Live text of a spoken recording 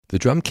The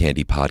Drum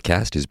Candy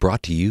Podcast is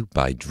brought to you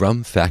by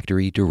Drum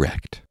Factory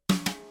Direct.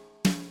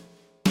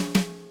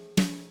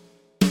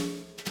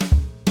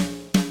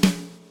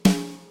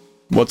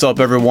 What's up,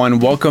 everyone?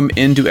 Welcome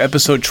into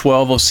episode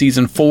 12 of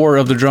season 4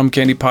 of the Drum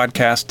Candy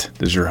Podcast.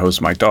 This is your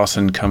host, Mike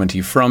Dawson, coming to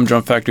you from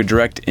Drum Factory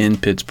Direct in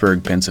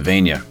Pittsburgh,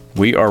 Pennsylvania.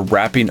 We are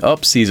wrapping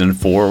up season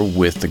 4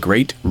 with the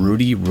great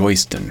Rudy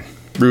Royston.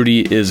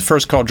 Rudy is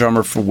first call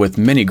drummer with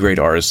many great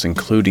artists,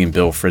 including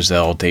Bill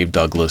Frisell, Dave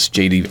Douglas,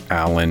 J.D.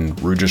 Allen,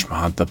 Rujesh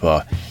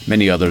Mahantapa,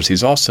 many others.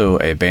 He's also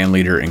a band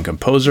leader and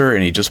composer,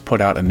 and he just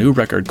put out a new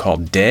record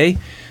called Day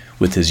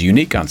with his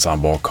unique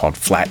ensemble called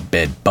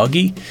Flatbed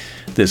Buggy.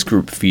 This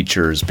group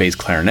features bass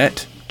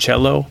clarinet,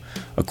 cello,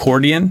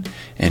 accordion,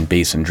 and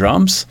bass and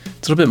drums.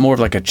 It's a little bit more of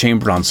like a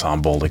chamber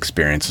ensemble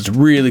experience. It's a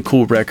really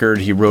cool record.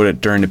 He wrote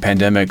it during the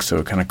pandemic, so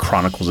it kind of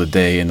chronicles a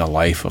day in the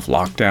life of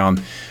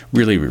lockdown.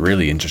 Really,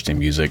 really interesting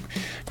music.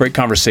 Great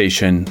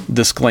conversation.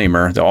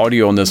 Disclaimer, the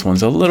audio on this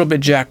one's a little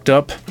bit jacked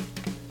up.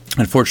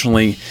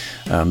 Unfortunately,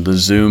 the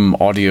Zoom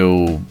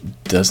audio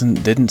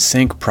didn't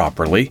sync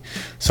properly,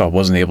 so I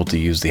wasn't able to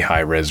use the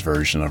high-res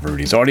version of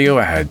Rudy's audio.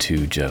 I had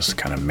to just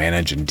kind of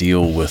manage and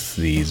deal with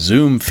the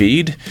Zoom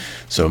feed,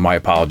 so my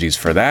apologies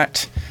for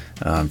that.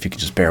 If you could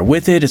just bear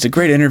with it, it's a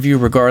great interview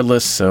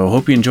regardless, so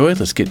hope you enjoy it.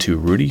 Let's get to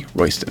Rudy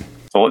Royston.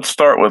 So let's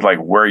start with like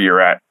where you're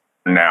at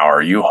now.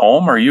 Are you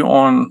home? Are you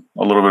on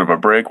a little bit of a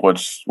break?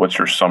 What's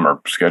your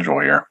summer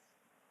schedule here?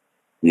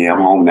 Yeah,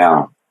 I'm home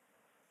now.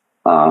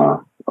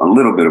 A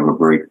little bit of a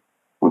break,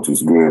 which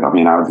was good. I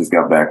mean, I just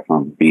got back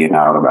from being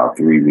out about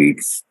 3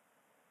 weeks.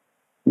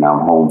 Now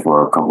I'm home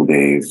for a couple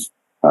days.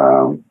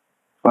 But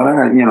I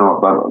got,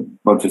 a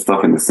bunch of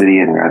stuff in the city,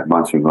 and I got a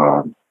bunch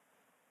of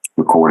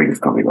recordings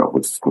coming up,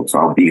 which is cool. So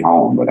I'll be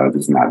home, but I'll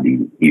just not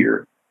be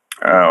here.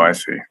 Oh, I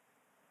see. It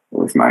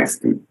was nice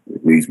to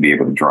at least be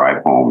able to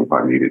drive home if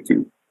I needed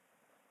to.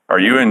 Are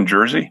you in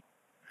Jersey?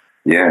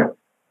 Yeah.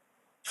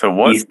 So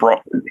what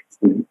brought...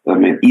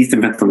 I'm in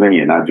Eastern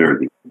Pennsylvania, not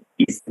Jersey.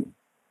 Eastern.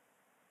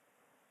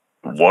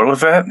 What was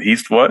that?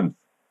 East what?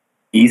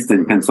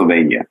 Eastern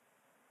Pennsylvania.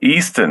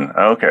 Easton.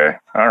 Okay.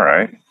 All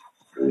right.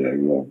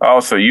 Yeah. Oh,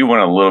 so you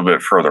went a little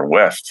bit further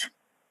west.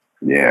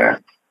 Yeah.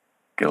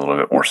 Get a little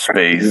bit more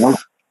space.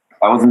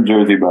 I was in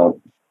Jersey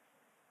about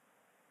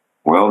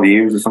 12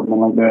 years or something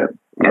like that.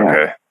 Yeah.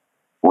 Okay.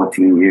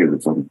 14 years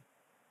or something.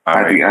 I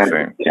had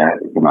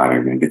to come out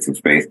here and get some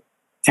space.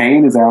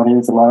 Tane is out here.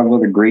 There's a lot of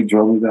other great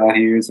drummers out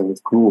here, so it's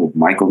cool.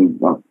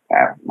 Michael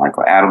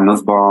Adam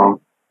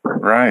Nussbaum.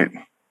 Right.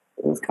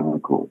 It was kind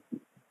of cool.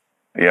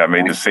 Yeah, I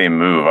made the same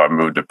move. I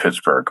moved to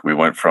Pittsburgh. We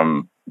went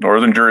from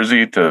northern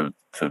Jersey to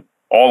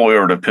all the way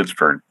over to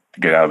Pittsburgh to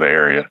get out of the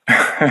area.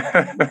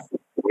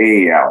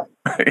 Way out.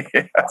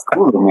 Yeah. That's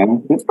cool,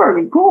 man.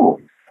 Pittsburgh is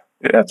cool.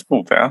 Yeah, it's a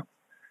cool town.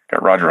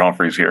 Got Roger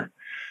Humphreys here.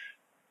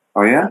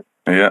 Oh, yeah?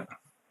 Yeah.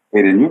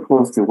 Hey, then you're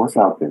close to what's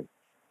out there?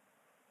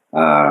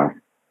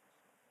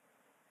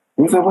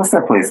 What's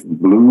that place?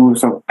 Blue or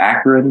something?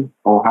 Akron,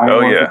 Ohio?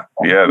 Oh, yeah.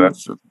 Yeah,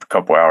 that's a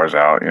couple hours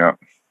out. Yeah.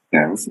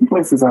 Yeah, there's some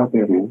places out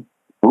there, man.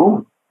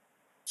 Cool.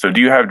 So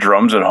do you have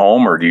drums at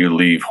home, or do you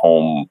leave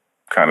home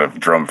kind of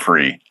drum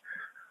free?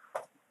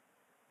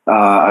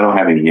 I don't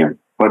have any here,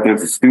 but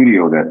there's a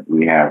studio that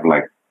we have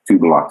like 2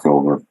 blocks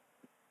over. Okay.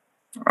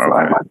 So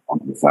I might on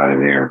the side of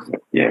there. So,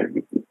 yeah,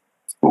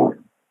 it's cool.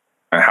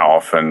 And how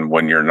often,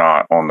 when you're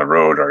not on the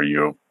road, are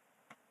you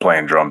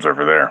playing drums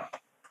over there?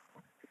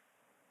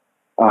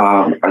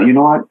 You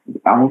know what?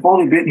 I've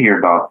only been here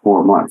about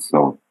 4 months,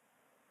 so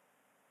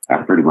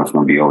I'm pretty much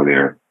going to be over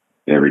there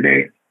every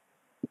day.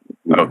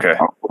 Okay.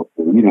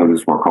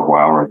 Just for a couple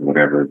hours or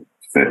whatever,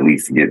 just at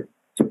least get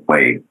to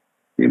play.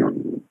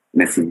 And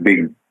it's a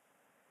big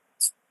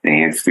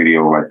dance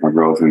studio. Like my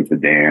girls into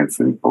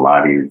dance and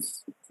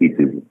Pilates,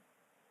 teaching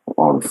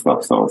all this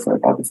stuff. So it's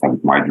like I just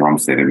have my drum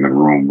set in the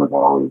room with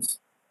all this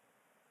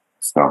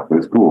stuff.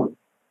 It's cool.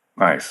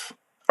 Nice.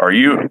 Are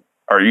you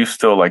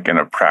still like in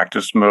a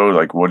practice mode?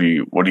 Like what do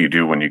you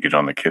do when you get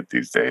on the kit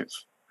these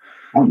days?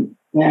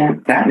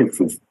 Man,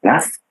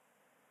 that's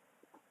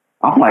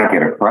I'm like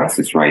at a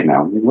crisis right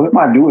now. What am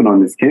I doing on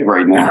this kit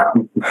right now?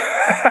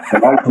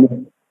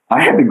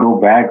 I had to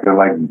go back to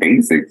like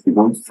basics,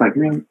 just like,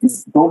 man,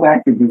 just go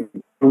back and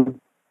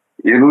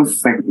it was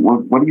just like,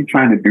 what are you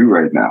trying to do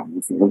right now?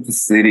 I'm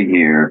just sitting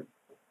here.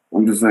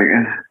 I'm just like,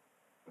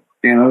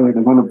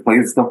 I'm going to play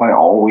the stuff I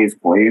always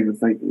play.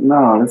 It's like,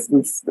 no,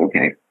 this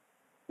okay.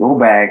 Go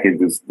back and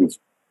just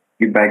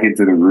get back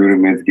into the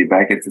rudiments, get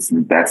back into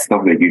that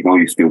stuff that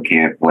you still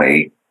can't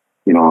play.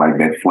 Like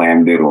that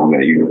flam diddle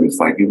that it's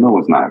like,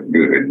 it's not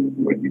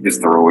good, but you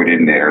just throw it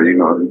in there,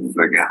 it's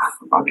like,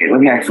 okay, let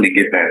me actually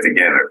get that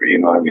together, you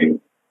know what I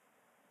mean?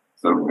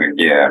 So, like,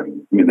 yeah,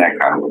 I'm in that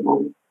kind of a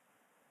move.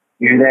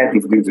 You hear that?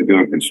 These dudes are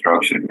doing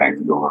construction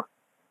next door.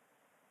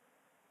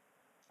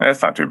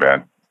 That's not too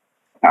bad.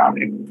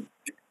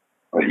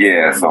 But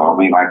yeah, so, I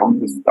mean, like, I'm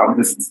just,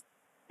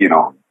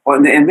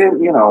 and then,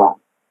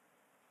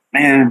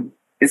 man,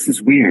 this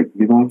is weird,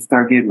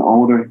 start getting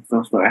older,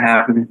 stuff start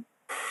happening.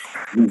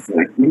 It's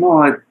like, you know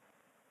what?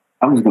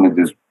 I'm just gonna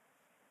just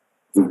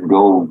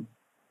go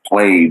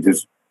play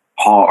just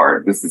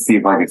hard just to see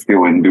if I can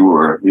still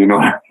endure. You know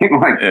what I mean?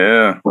 Like,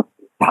 Yeah.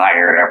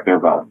 tired after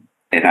about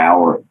an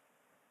hour.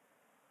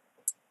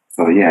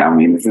 So yeah, I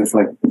mean, it's just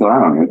like, I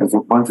don't know. There's a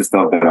bunch of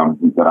stuff that I'm,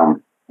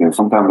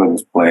 sometimes I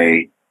just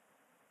play.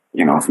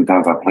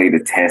 Sometimes I play to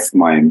test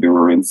my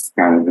endurance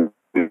kind of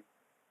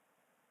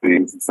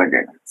things. It's like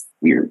it's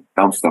weird,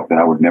 dumb stuff that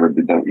I would never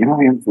do.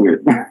 It's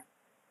weird.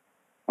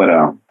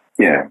 But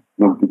yeah,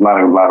 a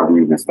lot of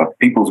weird stuff.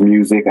 People's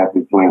music. I've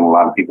been playing a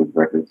lot of people's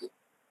records.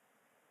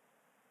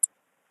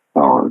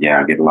 So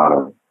yeah, I get a lot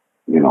of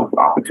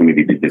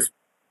opportunity to just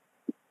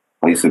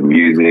play some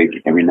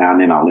music. Every now and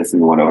then I'll listen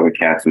to what other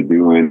cats are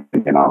doing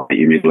and I'll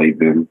emulate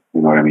them.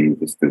 You know what I mean?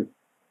 Just to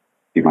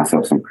give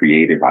myself some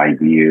creative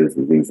ideas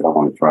and things that I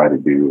want to try to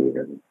do.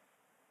 And,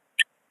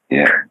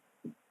 yeah.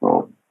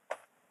 So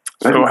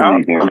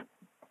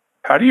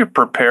how do you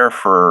prepare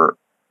for,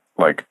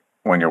 like,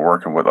 when you're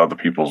working with other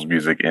people's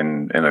music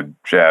in a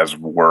jazz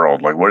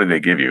world? Like, what do they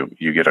give you?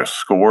 You get a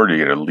score? Do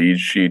you get a lead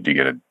sheet? Do you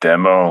get a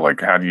demo?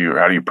 Like, how do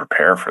you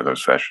prepare for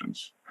those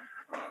sessions?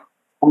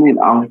 I mean,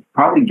 I'll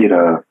probably get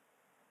a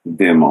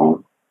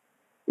demo.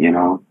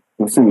 They'll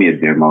send me a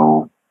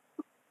demo.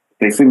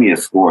 They send me a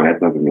score, that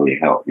doesn't really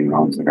help,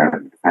 So I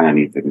kind of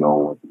need to know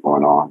what's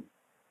going on.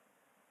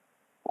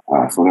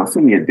 So they'll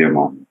send me a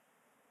demo.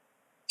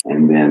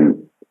 And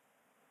then,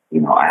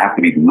 I have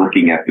to be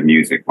looking at the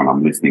music when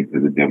I'm listening to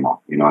the demo.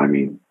 You know what I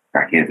mean?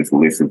 I can't just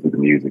listen to the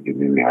music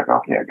and then be like,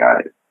 okay, I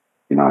got it.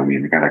 You know what I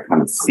mean? I got to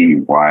kind of see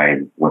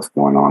what's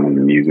going on in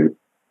the music.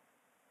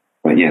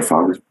 But yeah,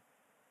 so I just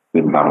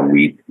spent about a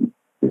week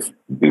just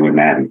doing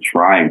that and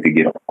trying to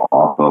get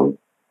off of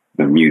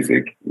the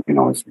music,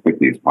 as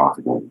quickly as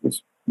possible,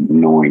 just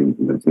knowing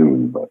the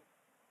tune. But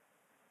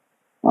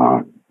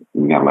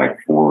we got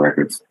like 4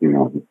 records,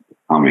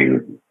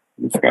 coming.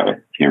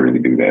 Can't really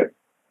do that.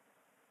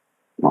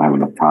 Don't have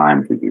enough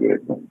time to do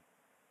it. But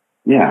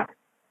yeah,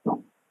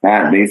 so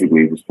that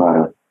basically just try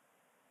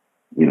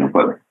to,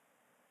 but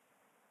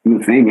the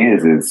thing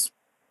is,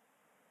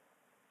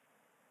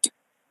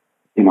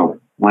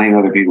 playing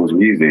other people's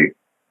music,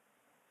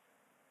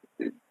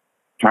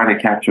 try to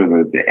capture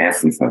the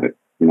essence of it.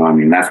 You know what I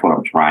mean? That's what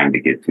I'm trying to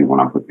get to when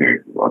I'm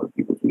preparing for other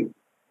people's music.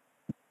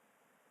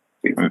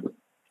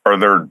 Are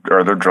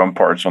there drum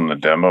parts on the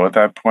demo at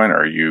that point?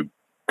 Or are you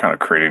kind of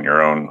creating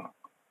your own?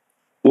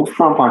 There's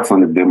drum parts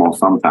on the demo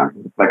sometimes.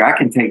 Like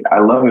I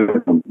love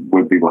it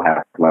when people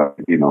have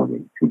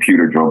the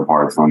computer drum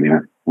parts on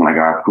there. I'm like,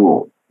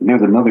 cool. And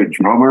there's another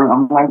drummer.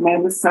 I'm like,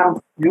 man, this sounds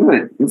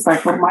good. It's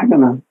like, what am I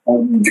gonna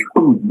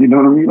do? You know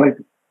what I mean? Like,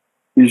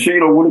 you sure you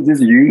don't want to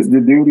just use the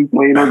dude who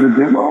played on the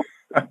demo?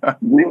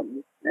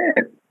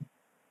 Yeah.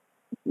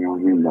 You know what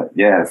I mean?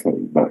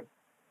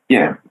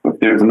 But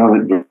there's another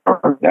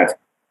drummer, that's,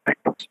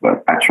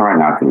 but I try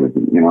not to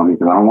listen,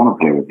 because I don't want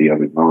to play with the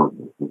other drummers.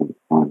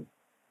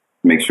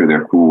 Make sure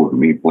they're cool with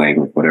me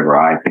playing with whatever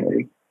I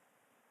play.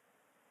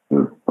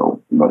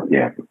 So, but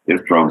yeah,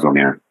 there's drums on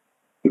there.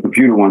 The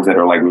computer ones that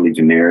are like really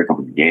generic,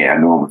 I'm like, yeah, I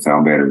know I'm gonna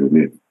sound better than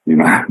this.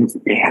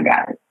 Yeah, I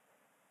got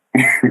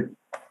it.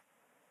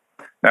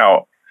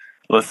 Now,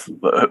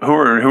 who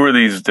are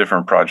these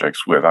different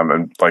projects with? I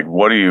mean, like,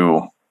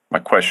 my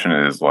question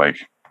is, like,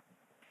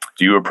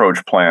 do you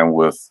approach playing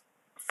with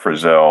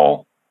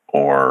Frisell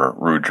or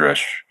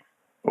Rudy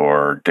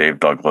or Dave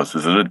Douglas?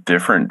 Is it a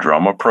different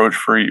drum approach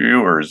for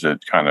you, or is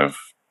it kind of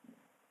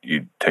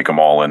you take them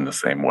all in the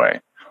same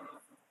way?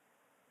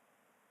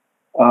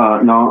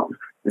 No,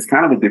 it's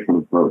kind of a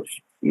different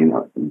approach.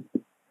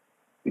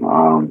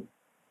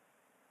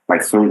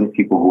 Like certain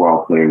people who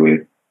I'll play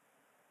with,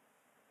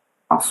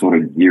 I'll sort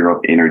of gear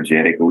up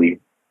energetically.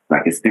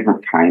 Like it's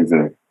different kinds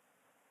of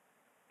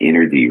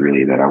energy,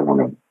 really, that I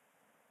want to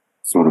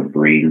sort of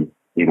bring.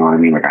 You know what I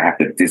mean? Like I have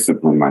to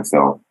discipline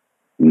myself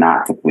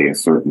not to play a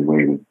certain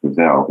way with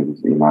Frisell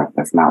because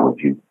that's not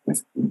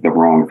that's the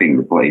wrong thing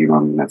to play.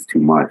 That's too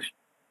much.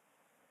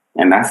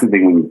 And that's the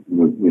thing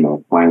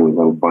when playing with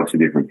a bunch of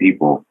different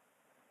people.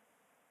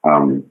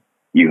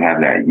 You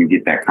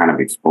get that kind of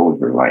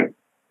exposure. Like,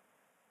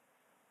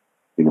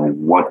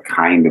 what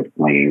kind of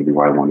playing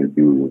do I want to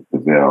do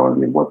with Frisell,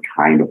 and then what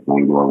kind of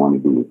playing do I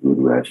want to do with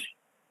Rudy?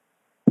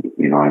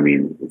 You know what I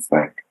mean? It's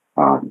like,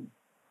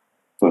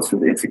 so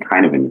it's a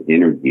kind of an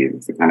energy.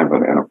 It's a kind of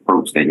an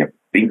approach that you have to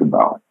think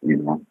about,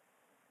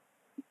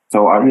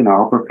 So,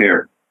 I'll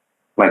prepare.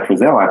 Like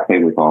Frisell, I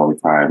play with all the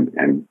time,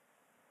 and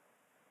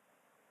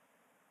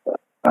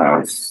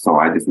so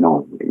I just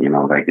know,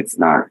 like it's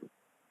not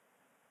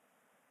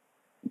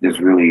just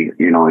really,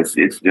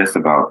 it's just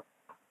about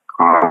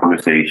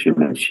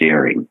conversation and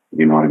sharing.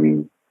 You know what I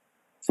mean?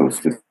 So it's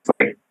just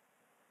like,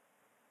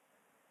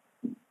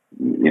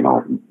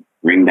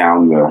 bring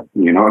down the,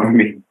 you know what I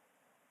mean?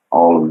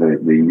 All of the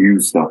you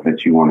stuff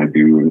that you want to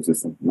do. And it's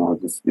just like, no,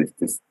 this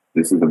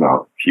is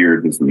about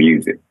pure just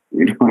music.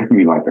 You know what I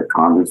mean? Like a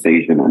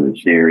conversation and a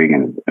sharing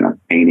and a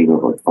painting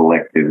of a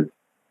collective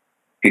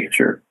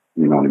picture.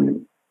 You know what I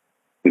mean?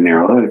 And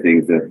there are other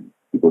things that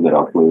people that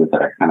I'll play with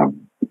that I kind of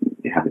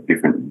have a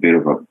different bit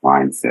of a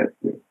mindset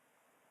with.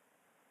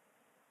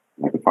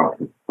 like if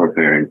I'm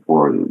preparing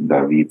for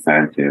David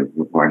Sanchez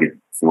before I get,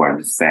 so I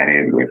just sat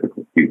in with it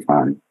a few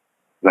times.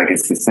 Like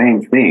it's the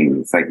same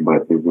thing. It's like,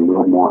 but there's a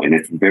little more, and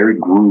it's very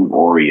groove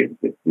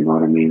oriented. You know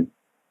what I mean?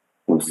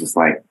 So it's just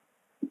like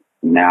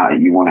now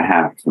you want to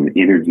have some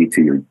energy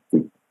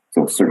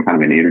so a certain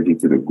kind of an energy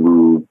to the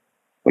groove,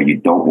 but you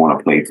don't want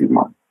to play too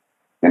much.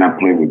 And I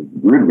play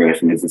with grid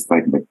rush, and it's just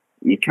like, but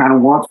he kind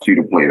of wants you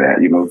to play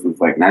that, you know. So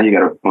it's like now you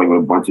got to play with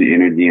a bunch of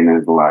energy, and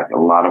there's a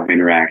lot of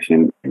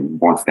interaction, and he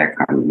wants that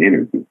kind of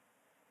energy.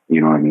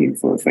 You know what I mean?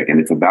 So it's like, and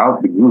it's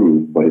about the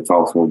groove, but it's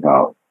also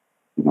about,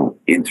 you know,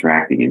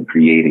 interacting and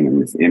creating in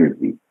this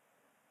energy.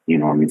 You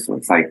know what I mean? So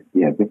it's like,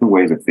 yeah, different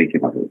ways of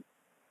thinking of it.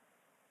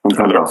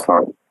 Sometimes I'll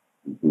start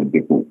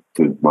to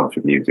a bunch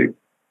of music.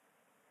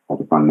 Like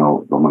if I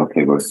know I'm going to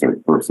play with a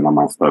certain person, I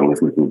might start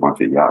listening to a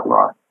bunch of yacht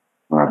rock,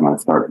 or I might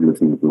start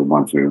listening to a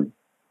bunch of,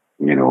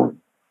 you know,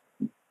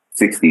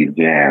 60s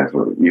jazz,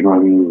 or, you know what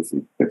I mean?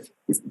 It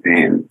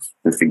depends,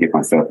 just to get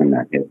myself in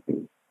that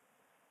headspace.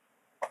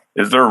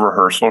 Is there a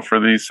rehearsal for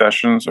these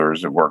sessions, or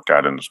is it worked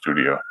out in the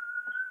studio?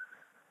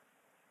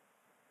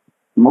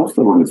 Most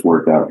of them is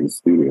worked out in the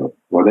studio.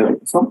 Well,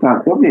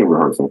 sometimes there'll be a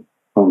rehearsal.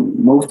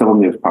 Most of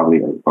them there's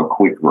probably a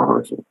quick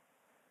rehearsal.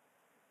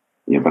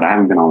 Yeah, but I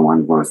haven't been on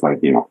one where it's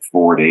like, you know,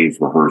 4 days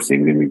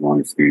rehearsing, then we go in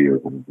the studio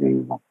kind of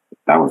thing.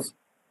 I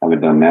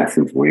haven't done that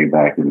since way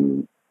back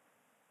in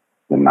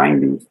the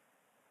 90s.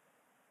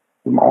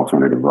 Some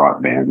alternative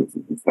rock bands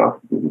and stuff.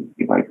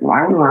 Be like,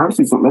 why are we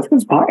rehearsing? So let's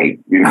just play.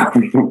 You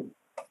know,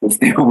 we're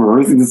still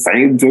rehearsing the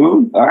same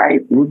tune. All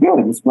right, we're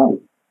good. Let's play.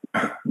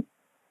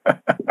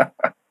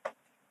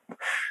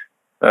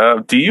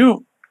 Do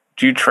you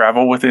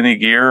travel with any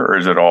gear, or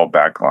is it all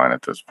backline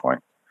at this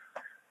point?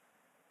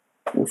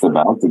 It's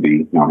about to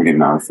be. No, I'm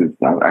getting honest.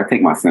 I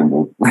take my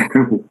cymbals.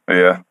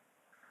 Yeah.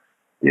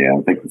 Yeah,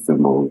 I take the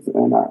cymbals,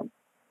 and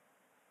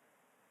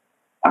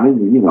I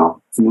mean, you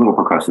know, some little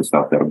percussion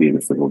stuff that'll be in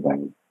the cymbal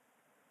bag.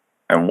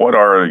 And what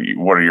are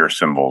your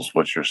cymbals?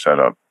 What's your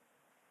setup?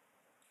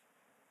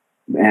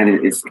 Man,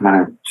 it's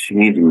kind of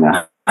changing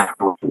now.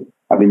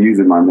 I've been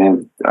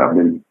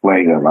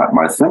playing a lot.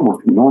 My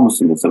cymbals, normal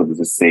cymbal setup is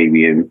a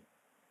Sabian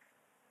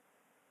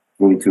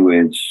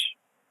 22-inch.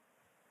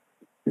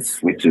 It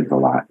switches a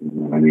lot. You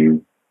know what I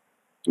mean?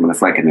 But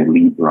it's like an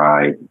elite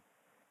ride.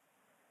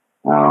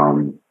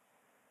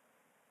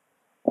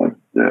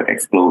 The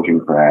Explosion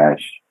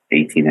Crash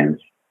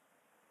 18-inch.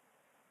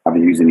 I've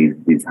been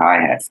using these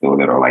hi-hats though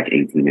that are like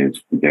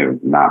 18-inch. They're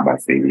not by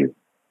Sabian.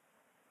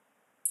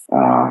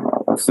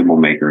 A cymbal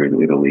maker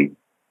in Italy.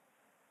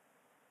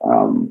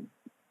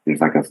 There's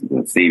like a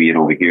Sabian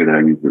over here that I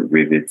use with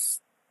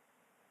rivets.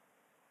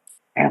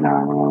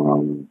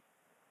 And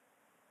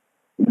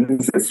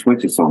it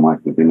switches so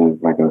much, but then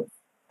there's like a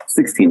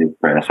 16-inch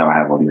crash I'll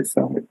have on this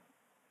side.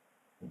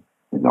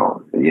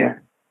 No, yeah,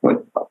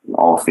 but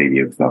all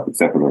Sabian stuff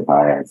except for the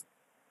hi-hats.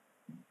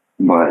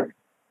 But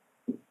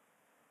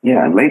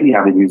yeah, lately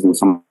I've been using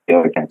some of the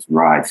other cats'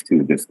 rides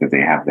too, just because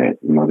they have that,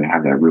 you know, they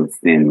have that real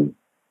thin,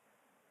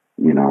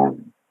 you know,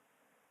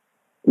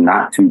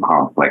 not too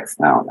complex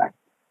sound,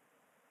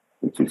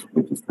 actually,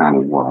 which is kind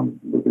of what I'm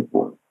looking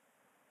for.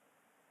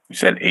 You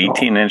said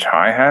 18-inch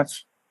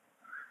hi-hats?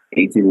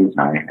 18-inch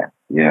hi-hat,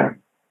 yeah.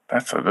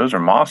 Those are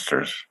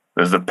monsters.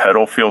 Does the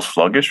pedal feel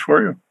sluggish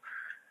for you?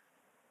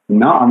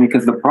 No, I mean,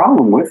 because the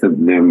problem with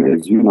them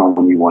is, you know,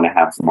 when you want to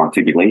have some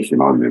articulation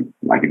on them,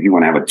 like if you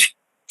want to have it's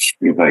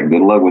like,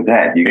 good luck with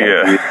that. You got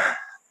to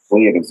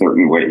play it a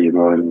certain way, you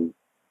know what I mean?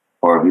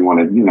 Or if you want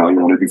to, you know,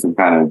 do some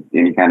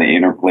any kind of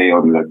interplay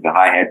on the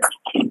hi-hat,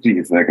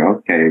 it's like,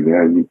 okay,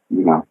 you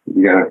know,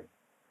 you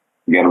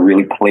gotta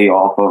really play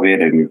off of it.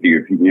 And if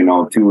you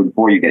know, 2 and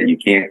 4, you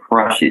can't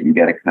crush it. You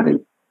gotta kind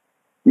of,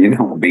 you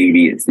know,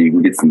 baby it so you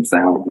can get some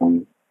sound on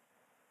it.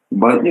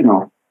 But, you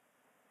know,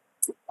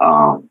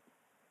 I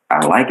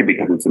like it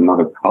because it's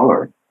another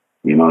color.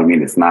 You know what I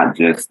mean? It's not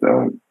just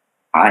a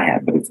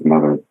hi-hat, but it's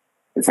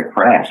a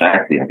crash.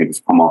 Actually, I could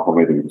just come off of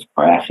it and just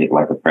crash it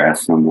like a crash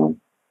cymbal.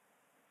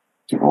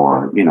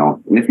 Or, you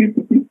know, and if you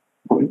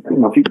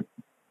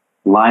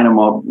line them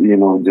up, you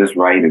know, just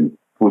right and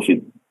push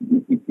it,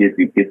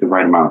 you get the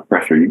right amount of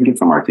pressure, you can get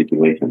some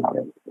articulation out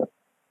of it. But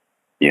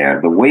yeah,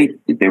 the weight,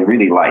 they're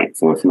really light,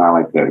 so it's not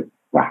like the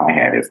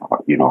hi-hat is,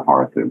 you know,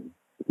 hard to,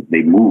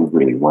 they move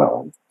really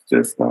well. It's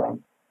just,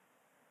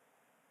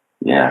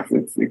 yeah,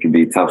 it can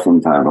be tough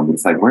sometimes. I'm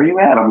just like, where are you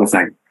at? I'm just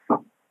like,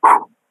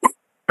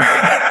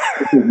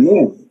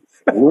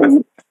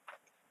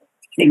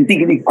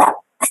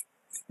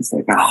 it's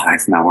like, oh,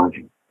 it's not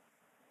working.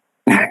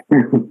 I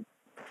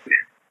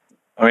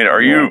mean,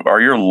 are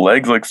your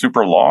legs like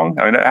super long?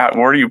 I mean,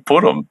 where do you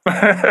put them?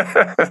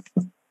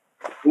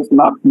 It's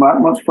not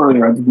much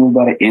further. I just moved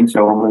about an inch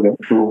over. That's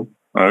cool.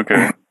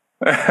 Okay.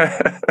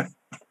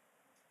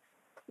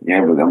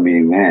 Yeah, but I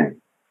mean,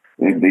 man,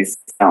 they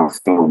sound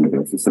so good.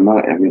 It's just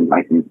another. I mean,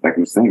 like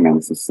I'm saying, man,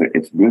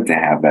 it's good to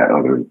have that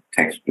other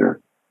texture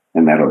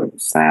and that other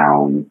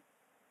sound.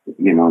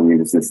 You know, I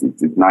mean, it's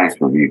nice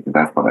for me because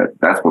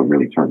that's what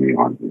really turned me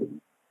on to it.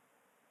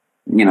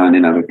 You know, and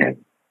then okay,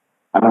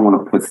 I don't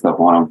want to put stuff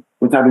on them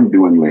which I've been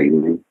doing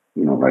lately,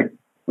 like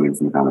putting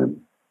some kind of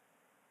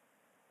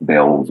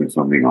bells or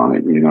something on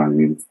it, you know what I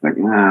mean? It's like,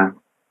 nah.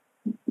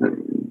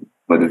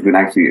 But it's been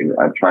actually,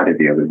 I tried it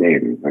the other day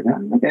and it's like,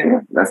 okay,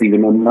 yeah, that's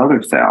even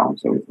another sound.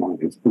 So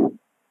it's cool.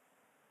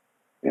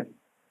 Yeah.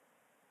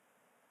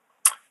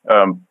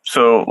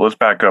 So let's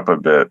back up a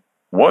bit.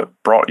 What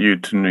brought you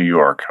to New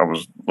York? I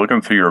was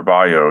looking through your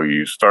bio.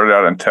 You started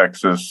out in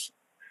Texas,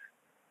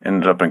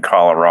 ended up in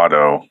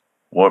Colorado.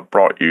 What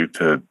brought you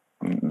to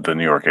the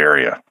New York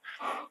area?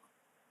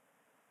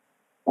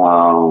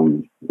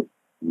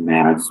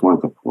 Man, I just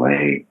wanted to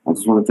play. I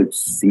just wanted to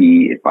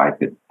see if I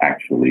could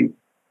actually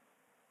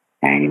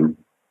hang,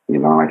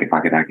 like if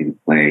I could actually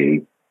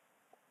play.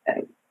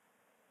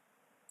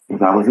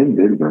 Because I was in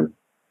Denver,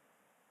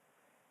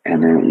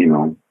 and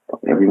then,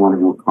 everyone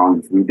who would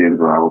come to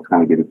Denver, I would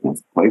kind of get a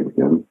chance to play with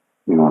them.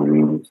 You know what I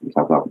mean?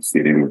 Sometimes I would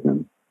sit in with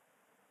them,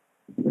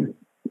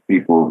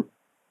 people.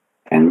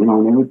 And, they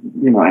would,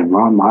 and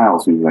Ron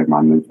Miles, who was like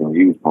my mentor,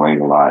 he was playing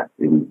a lot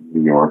in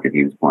New York, and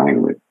he was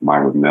playing with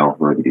Myra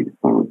Melford, and he was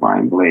playing with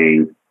Brian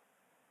Blade.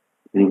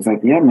 And he was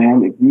like, yeah,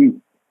 man, if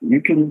you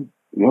can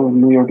go to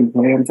New York and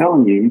play, I'm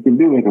telling you, you can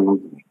do it. And I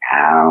was like,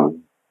 how?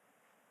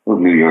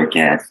 Those New York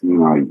cats,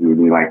 you'd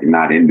be like,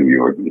 not in New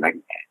York. You'd be like,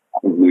 I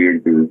was New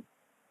York dude.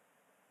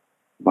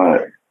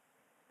 But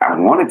I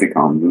wanted to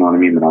come, you know what I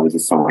mean? But I was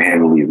just so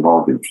heavily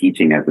involved in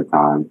teaching at the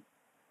time,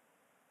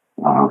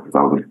 because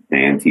I was a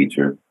band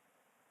teacher.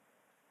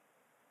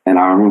 And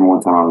I remember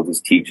one time I was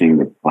just teaching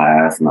the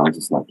class, and I was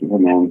just like, yeah,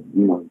 man,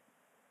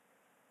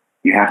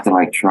 you have to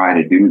like try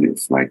to do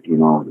this. Like,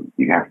 you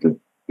have to,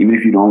 even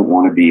if you don't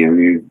want to be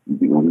in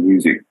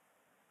music,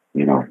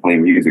 play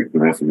music the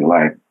rest of your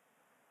life,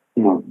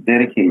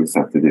 dedicate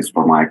yourself to this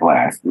for my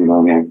class. You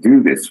know what I mean?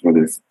 Do this for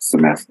this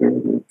semester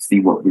and see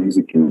what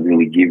music can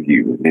really give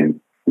you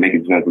and make a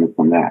judgment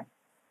from that.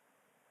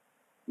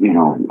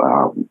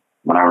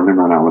 But I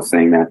remember when I was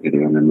saying that to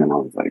them, and then I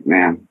was like,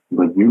 man,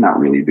 but you're not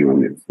really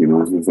doing this.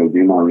 It's just like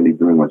you're not really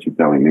doing what you're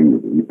telling them to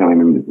do. You're telling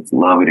them to just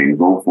love it and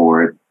go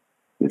for it.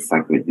 It's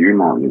like, but you're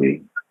not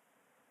really,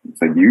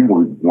 it's like you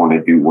want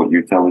to do what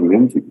you're telling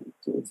them to do.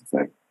 So it's just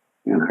like,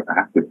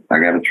 I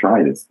got to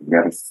try this. I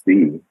got to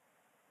see.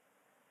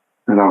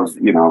 Because I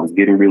was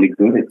getting really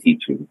good at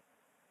teaching,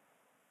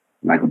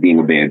 like being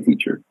a band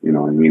teacher. You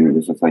know what I mean?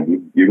 It's just like,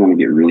 you're going to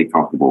get really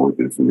comfortable with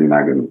this and you're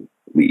not going to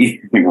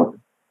leave,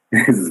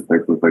 It's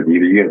like either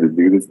you have to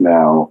do this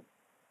now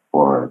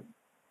or,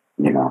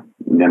 and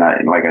then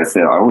like I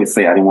said, I always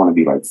say I didn't want to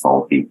be like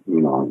salty,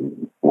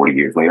 40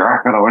 years later,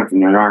 I could have went to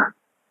New York.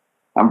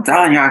 I'm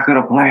telling you, I could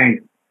have played.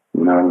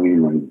 You know what I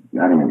mean?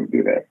 Like, I didn't want to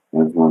do that.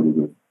 I just wanted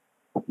to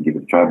just give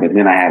it a try. But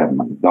then I had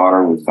my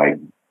daughter was like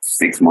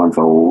 6 months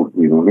old,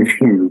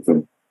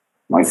 So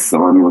my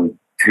son was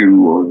 2.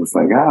 I was just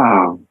like,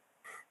 oh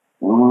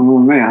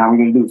man, how are we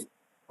going to do this?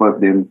 But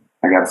then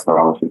I got a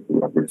scholarship to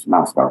Rutgers,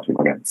 not scholarship,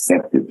 I got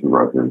accepted to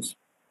Rutgers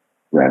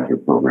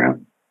graduate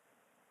program.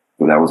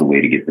 So that was a way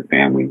to get the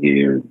family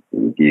here,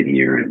 and get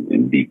here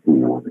and be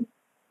cool.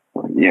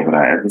 Yeah, but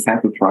I just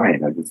have to try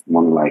it. I just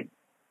want to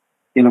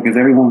because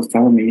everyone was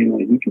telling me,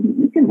 you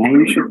can, man,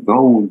 you should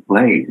go and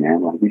play,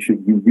 man. Like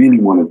you really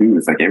want to do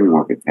this. Like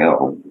everyone could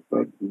tell,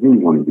 like you really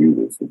want to do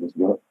this. So just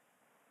go.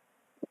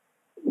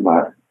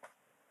 But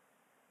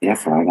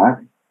yes, I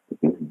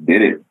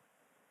did it.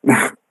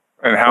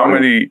 And how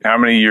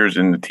many years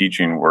into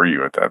teaching were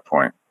you at that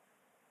point?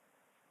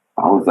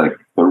 I was like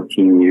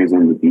 13 years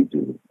into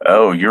teaching.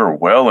 Oh, you're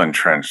well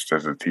entrenched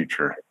as a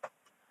teacher.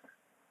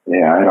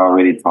 Yeah, I had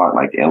already taught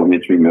like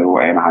elementary, middle,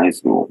 and high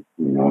school.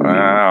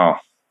 Wow.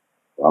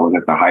 I was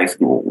at the high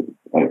school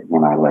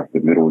when I left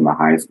the middle and the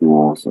high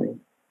school. So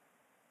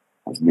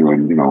I was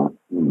doing,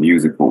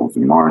 musicals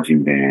and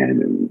marching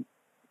band and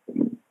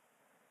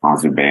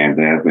concert band,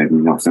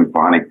 and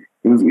symphonic.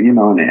 It was,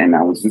 and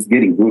I was just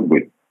getting good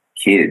with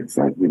kids,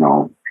 like,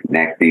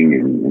 connecting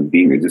and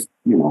being just,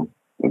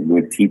 a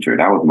good teacher.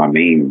 That was my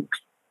main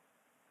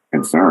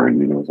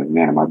concern. It's like,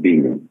 man, am I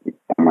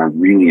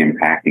really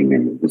impacting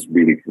them? Is this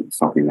really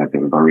something that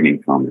they're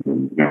learning from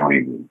and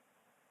enjoying?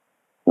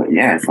 But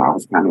yeah, so I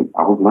was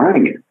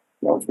learning it.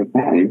 I was like,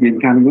 man, you're getting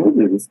kind of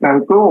good. It's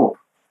kind of cool.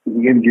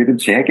 You get a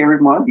check every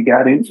month. You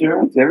got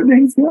insurance.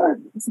 Everything's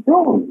good. It's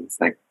cool. It's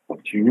like,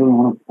 but you really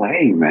want to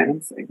play, man.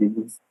 It's like, you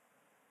just,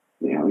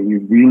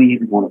 you really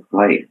want to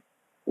play.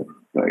 It's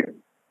like,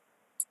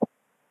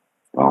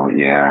 oh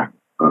yeah.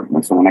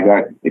 So when I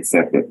got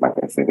accepted, like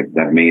I said,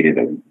 that made it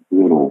a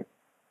little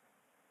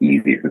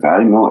easier because I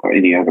didn't know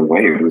any other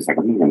way. It was like,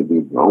 I'm going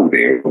to just go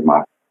there with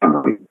my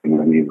family. You know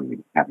what I mean? Like,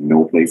 have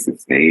no place to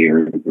stay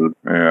or anything.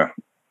 Yeah.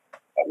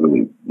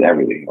 That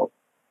really helped.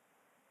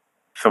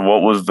 So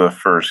what was the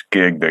first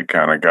gig that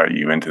kind of got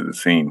you into the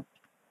scene?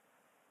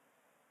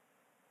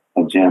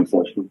 A jam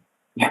session.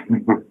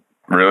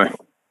 Really?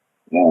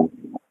 Yeah.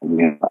 I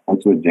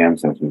went to a jam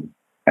session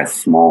at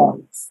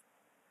Smalls.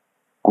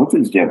 I went to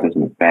this jam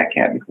session with Fat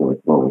Cat before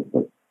it closed,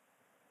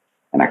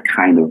 and I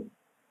kind of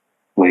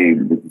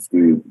played with this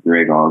dude,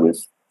 Greg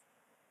August,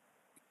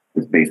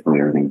 this bass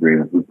player named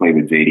Greg, who played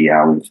with J.D.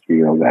 Allen's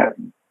trio. That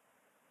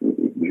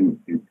we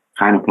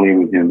kind of played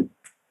with him.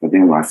 But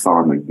then when I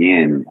saw him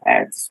again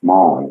at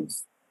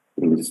Smalls,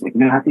 he was just like,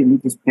 man, I think we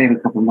just played a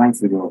couple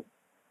nights ago.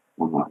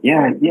 I'm like,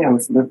 yeah,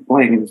 let's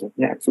play. And he was like,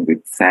 yeah. So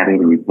we sat in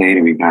and we played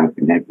and we kind of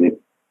connected.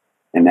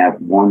 And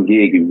that one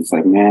gig, he was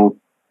like, man,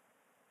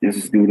 there's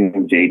this dude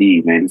named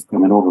JD, man. He's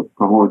come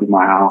over to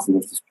my house and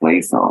let's just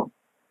play. So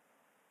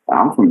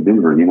I'm from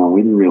Denver, we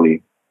didn't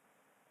really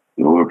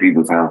go over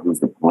people's houses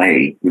to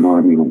play, you know what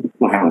I mean?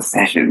 We'll have a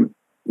session.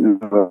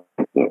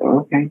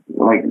 Okay.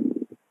 Like,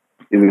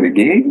 is it a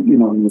gig? He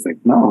was like,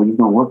 no, we're just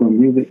going to work on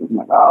music. I'm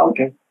like, oh,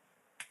 okay.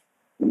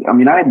 I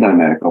mean, I had done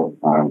that a couple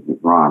of times with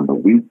Ron, but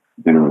we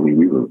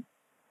were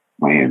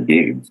playing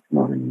gigs, you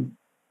know what I mean?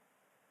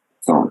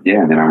 So,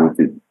 yeah, and then I went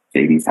to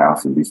JD's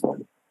house and we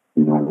started,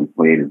 we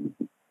played and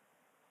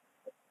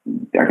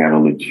I got a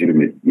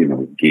legitimate,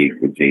 gig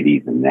with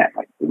JD and that.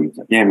 Like, he was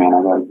like, yeah, man,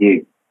 I got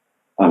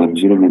a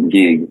legitimate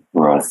gig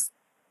for us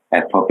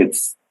at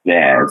Puppets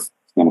Jazz.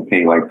 It's going to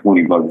pay like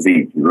 $20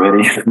 each. You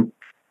ready?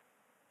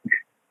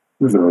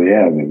 So,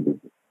 yeah, man.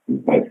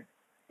 But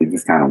it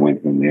just kind of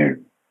went from there.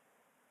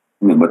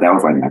 But that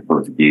was like my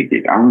first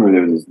gig. I remember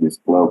there was this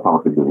club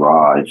called The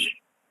Garage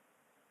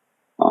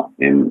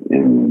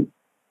in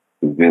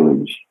the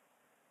Village.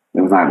 It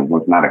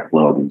was not a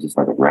club. It was just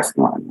like a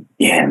restaurant.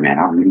 Yeah, man,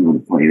 I really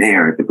want to play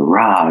there at The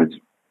Garage.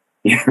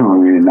 You know what I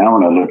mean? Now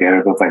when I look at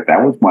it, it's like,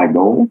 that was my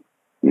goal.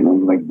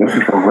 Like, this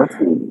is a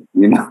restaurant.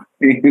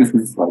 It was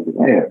just like,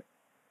 yeah.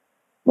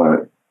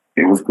 But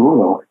it was cool,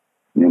 though.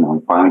 I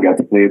finally got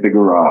to play at The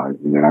Garage.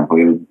 And then I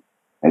played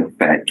at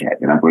Fat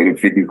Cat. And I played at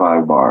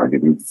 55 Bar. And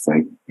it was just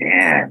like,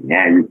 yeah,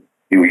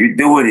 you're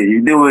doing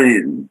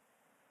it.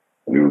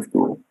 But it was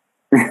cool.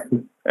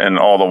 And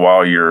all the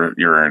while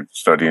you're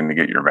studying to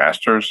get your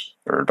master's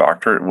or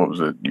doctorate. What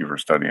was it you were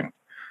studying?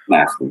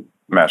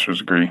 Master's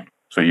degree.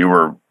 So you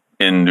were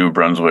in New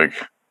Brunswick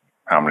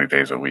how many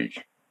days a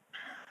week?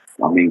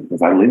 I mean,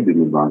 because I lived in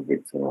New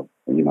Brunswick, so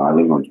I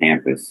lived on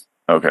campus.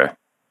 Okay.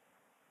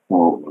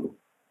 Well,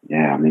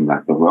 yeah, I mean,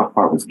 like the rough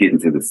part was getting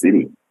to the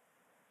city.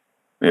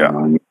 Yeah.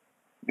 Man,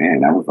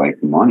 that was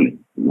like money.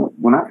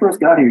 When I first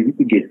got here, you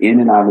could get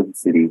in and out of the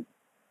city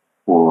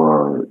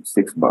for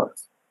 $6.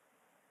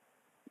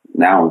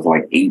 Now it's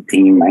like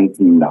 $18,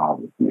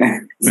 $19.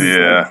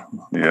 Yeah.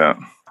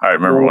 I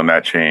remember when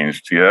that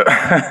changed. Yeah.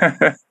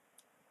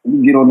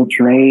 You get on the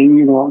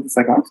train, I'm just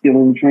like, I'm still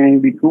on the train,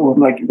 it'd be cool.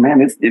 I'm like, man,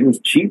 it was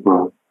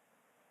cheaper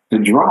to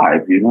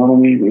drive, you know what I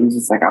mean? It was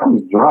just like, I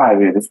was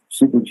driving, it's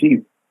super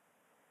cheap.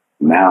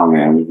 Now,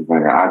 man, it's just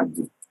like,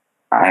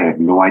 I have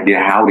no idea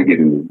how to get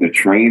in. The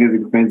train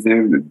is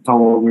expensive, the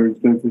tolls are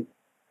expensive.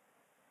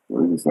 So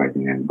it was just like,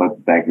 man,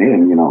 but back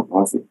then,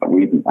 plus I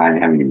didn't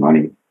have any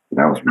money.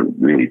 That was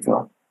really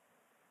tough.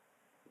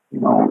 A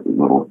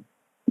little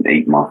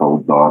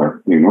 8-month-old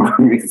daughter, you know what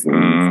I mean? So it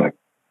was like,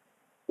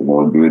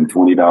 doing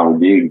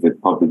 $20 gigs at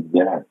Puppets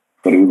Jazz.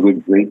 But it was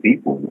with great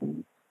people,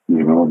 man.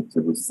 So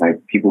it was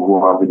like people who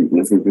are already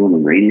listening to on the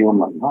radio. I'm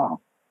like, wow,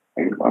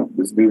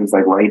 this dude is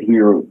like right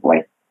here,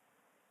 like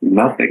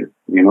nothing.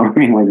 You know what I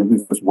mean? Like,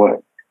 this is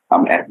what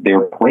I'm at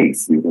their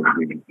place. It was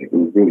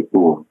really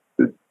cool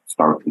to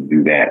start to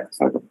do that.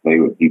 Start to play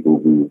with people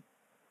who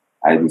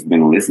I just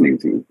been listening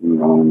to, you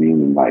know what I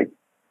mean?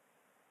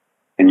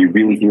 And you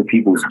really hear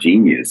people's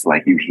genius.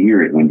 Like, you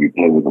hear it when you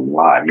play with them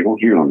live. You don't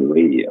hear it on the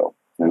radio.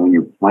 And when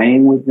you're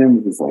playing with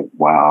them, it's like,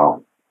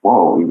 wow,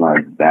 whoa,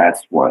 like,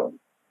 that's what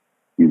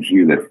you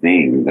hear, the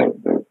thing,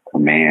 the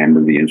command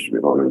of the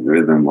instrument or the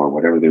rhythm or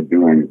whatever they're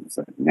doing. It's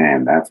like,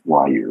 man, that's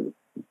why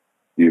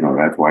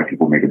that's why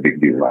people make a big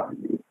deal out of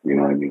you. You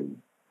know what I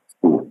mean? It's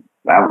cool.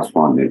 That was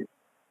fun to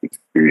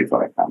experience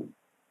like that.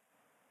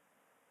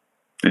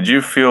 Did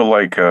you feel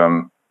like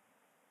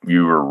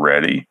you were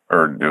ready,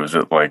 or was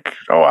it like,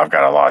 oh, I've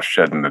got a lot of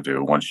shedding to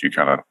do once you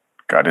kind of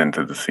got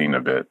into the scene a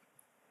bit?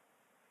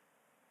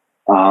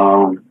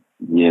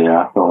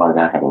 Yeah, I felt like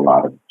I had a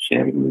lot of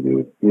shedding to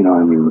do. You know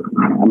what I mean?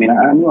 I mean,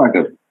 I knew I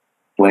could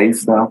play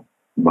stuff,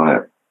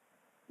 but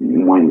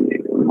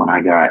when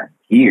I got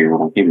here,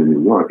 when I came to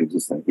New York, it's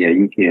just like, yeah,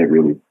 you can't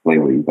really play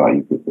what you thought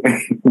you could play.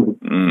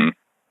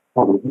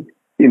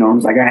 It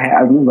was like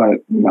I knew,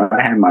 like,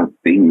 I had my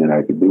thing that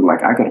I could do.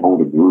 Like, I could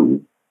hold a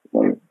groove.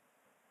 Like,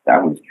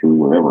 that was true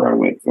wherever I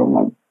went. So I'm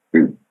like,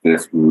 dude,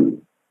 this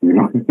groove. You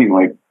know what I mean?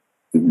 Like,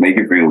 just make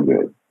it feel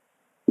good.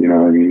 You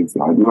know what I mean?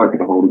 So I knew I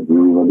could hold a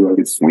groove. I knew I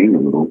could swing a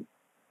little.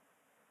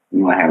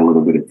 I had a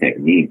little bit of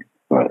technique,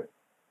 but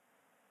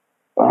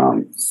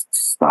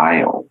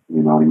style,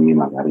 you know what I mean?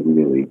 Like, I didn't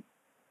really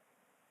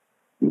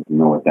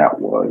know what that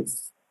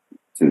was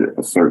to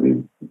a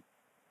certain,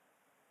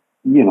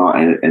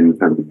 and in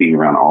terms of being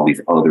around all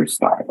these other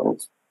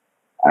styles,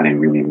 I didn't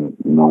really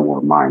know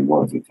what mine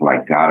was until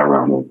I got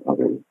around those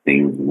other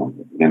things.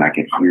 Then I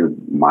could hear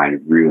my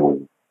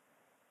real,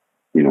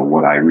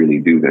 what I really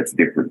do that's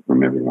different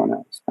from everyone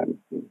else. Kind of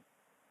thing.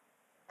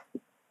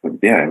 But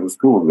yeah, it was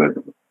cool, but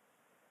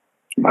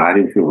I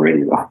didn't feel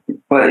ready though.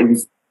 But it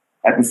was,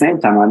 at the same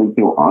time, I didn't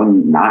feel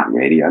not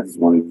ready. I just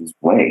wanted to just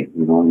play.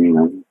 You know what I mean?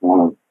 I just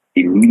want to,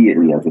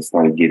 immediately I just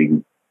started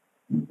getting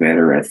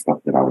better at stuff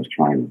that I was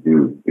trying to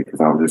do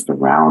because I was just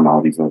around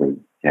all these other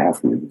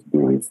cast members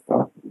doing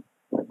stuff.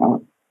 Like,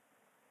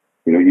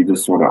 you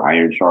just sort of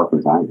iron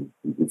sharpens iron.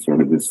 You just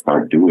sort of just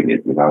start doing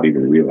it without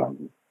even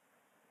realizing.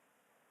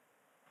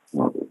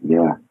 So,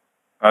 yeah.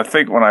 I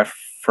think when I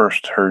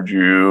first heard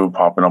you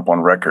popping up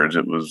on records,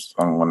 it was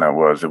when that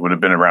was. It would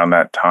have been around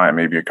that time,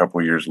 maybe a couple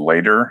of years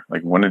later.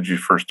 Like, when did you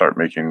first start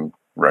making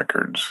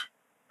records?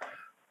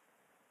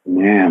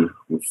 Man,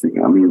 let's see.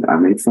 I mean, I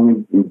made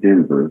some in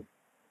Denver,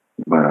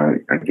 but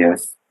I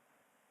guess,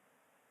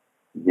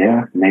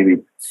 yeah,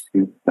 maybe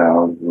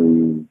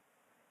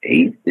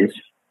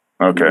 2008-ish.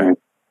 Okay.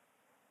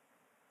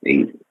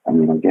 8. I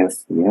mean, I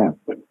guess, yeah.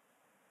 But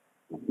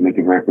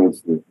making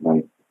records with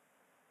like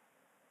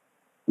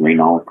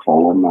Reynald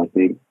Colum, I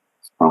think,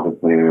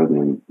 trumpet player,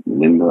 then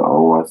Linda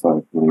O. I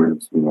started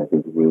playing some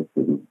records with.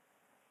 And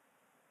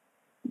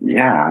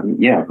yeah,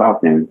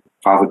 about then.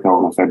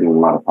 Positone, I started doing a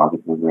lot of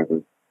Positone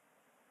records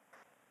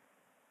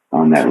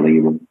on that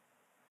label.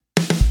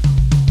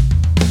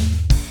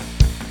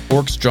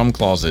 Forks Drum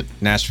Closet,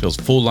 Nashville's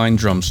full-line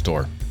drum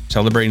store.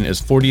 Celebrating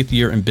its 40th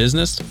year in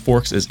business,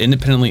 Forks is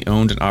independently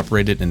owned and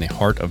operated in the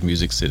heart of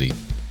Music City.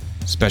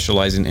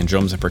 Specializing in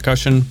drums and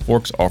percussion,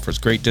 Forks offers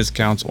great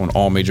discounts on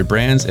all major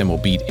brands and will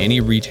beat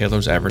any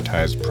retailer's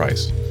advertised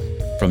price.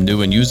 From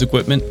new and used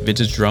equipment,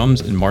 vintage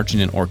drums, and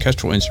marching and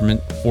orchestral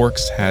instrument,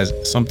 Forks has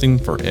something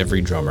for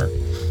every drummer.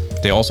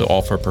 They also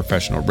offer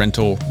professional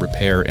rental,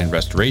 repair, and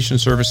restoration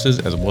services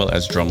as well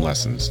as drum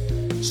lessons.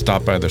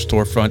 Stop by their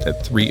storefront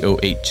at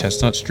 308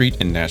 Chestnut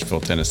Street in Nashville,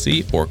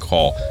 Tennessee, or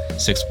call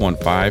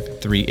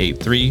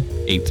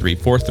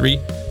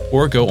 615-383-8343,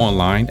 or go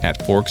online at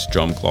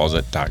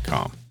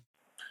forksdrumcloset.com.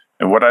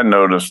 And what I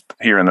noticed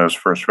hearing those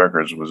first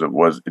records was it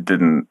was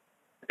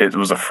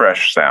a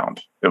fresh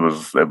sound. It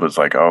was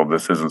like, oh,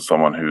 this isn't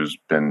someone who's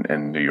been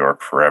in New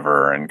York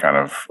forever and kind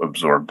of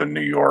absorbed the New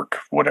York,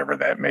 whatever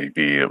that may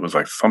be. It was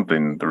like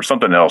there was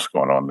something else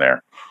going on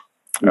there.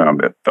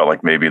 It felt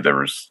like maybe there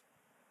was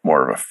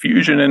more of a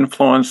fusion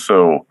influence.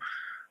 So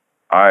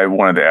I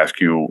wanted to ask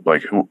you,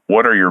 like,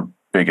 what are your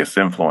biggest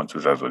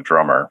influences as a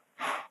drummer?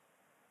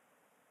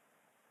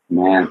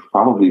 Man,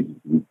 probably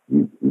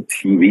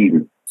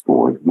TV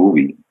scores,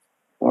 movie,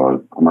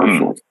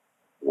 commercials.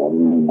 I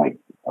mean, like,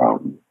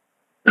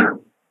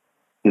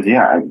 because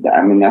I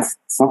mean that's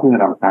something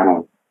that I'm kind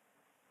of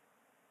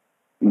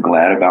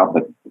glad about,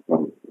 but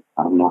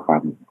I don't know if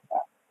I'm,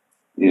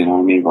 you know what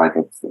I mean? Like,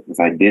 because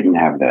I didn't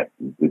have that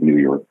the New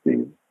York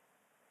thing.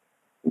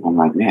 And I'm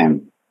like,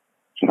 man,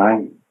 should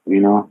I?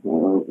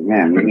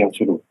 Man, maybe I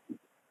should have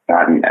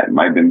gotten that.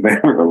 Might have been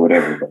better or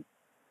whatever.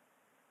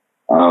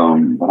 But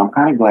I'm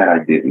kind of glad I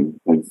didn't,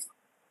 because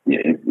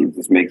it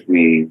just makes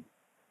me.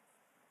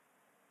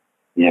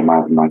 Yeah,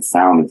 my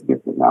sound is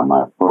different now.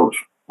 My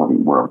approach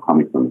from where I'm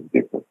coming from is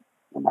different,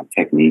 and my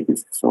technique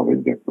is sort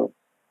of different.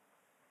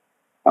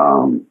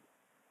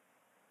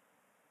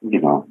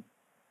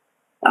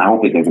 I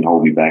hope it doesn't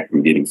hold me back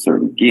from getting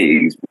certain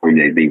gigs where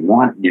they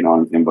want, you know what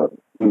I'm saying?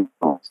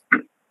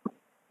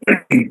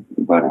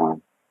 But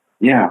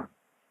yeah.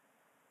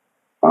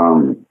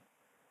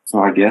 So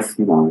I guess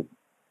a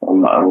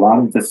lot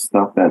of the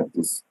stuff that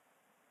just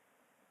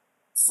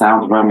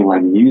sounds around me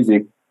like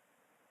music.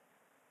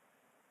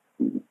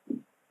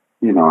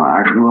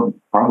 I grew up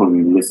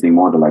probably listening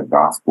more to like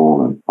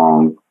gospel and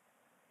funk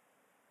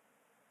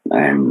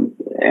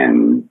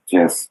and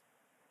just,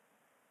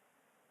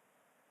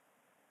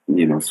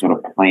 sort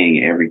of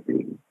playing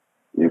everything,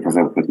 because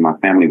my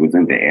family was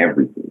into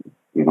everything,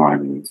 you know what I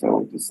mean?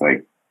 So just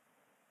like,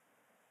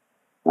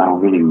 I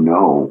don't really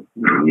know,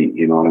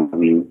 you know what I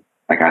mean?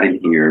 Like, I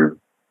didn't hear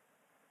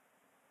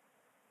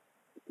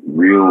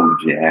real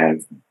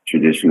jazz,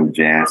 traditional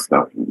jazz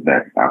stuff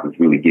that I was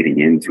really getting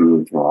into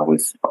until I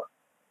was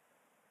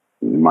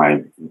in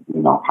my,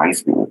 high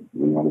school.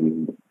 You know what I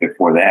mean?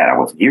 Before that, I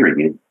was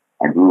hearing it.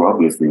 I grew up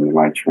listening to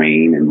like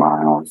Train and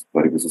Miles,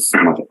 but it was just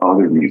so much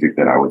other music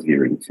that I was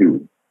hearing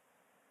too,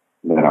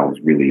 that I was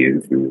really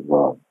into as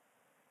well.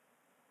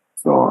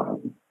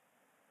 So,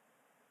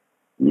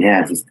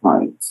 just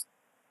kind of.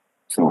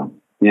 So,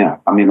 yeah,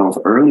 I mean, those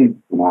early,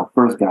 when I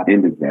first got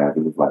into jazz,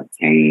 it was like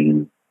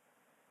Kane,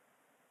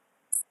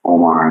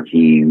 Omar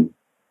Hakeem,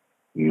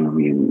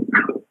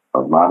 a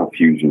lot of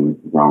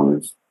fusion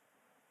drummers.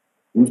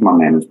 This is my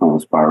man who's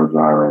called Spiral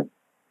Gyra,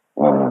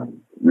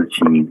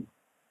 Richie.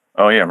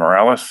 Oh, yeah,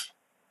 Morales?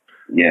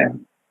 Yeah.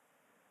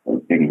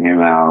 Taking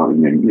him out,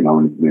 and then,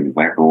 maybe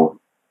Wacko,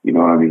 you know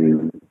what I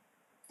mean?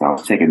 So I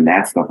was checking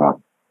that stuff out.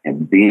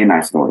 And then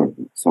I sort of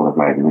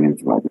like went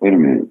into like, wait a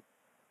minute,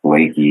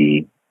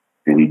 Blakey,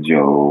 Billy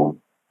Joe,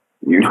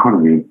 you know what I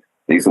mean?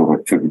 They sort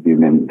of took it,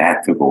 and then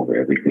that took over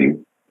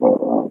everything.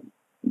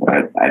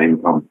 But I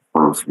didn't come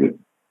first with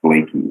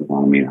Blakey, you know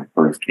what I mean? I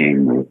first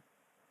came with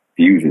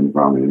fusion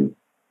drumming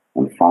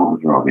and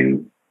funk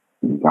drumming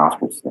and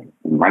gospel stuff.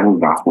 And right when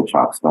gospel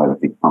chops started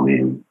to come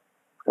in,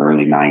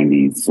 early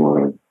 90s,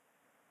 sort of,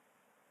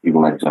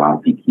 people like John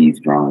P. Key's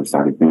drummers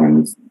started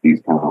doing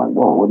these kind of like,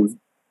 what is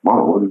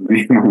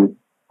this?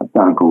 That's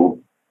kind of cool.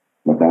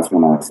 But that's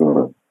when I sort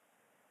of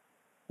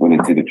went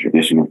into the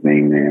traditional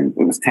thing, and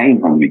it was Tane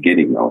from the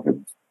beginning, though.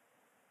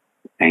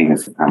 Tane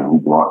is kind of who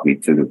brought me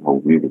to the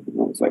whole music. It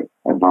was like,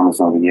 that drummer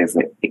song, he has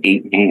like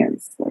 8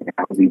 hands. Like,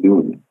 how was he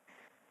doing it?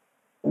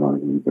 You know,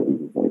 it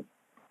was like,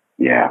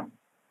 yeah.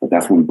 But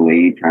that's when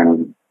Blade kind of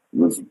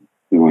was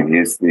doing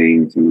his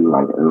thing too,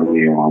 like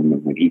earlier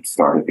on when he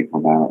started to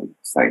come out.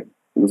 It's like,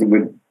 it was a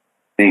good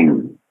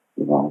thing,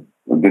 you know,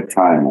 a good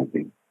time, I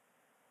think.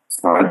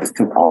 So I just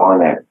took all of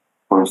that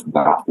first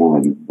gospel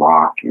and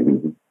rock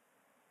and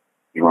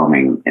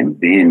drumming and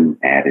then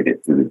added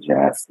it to the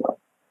jazz stuff.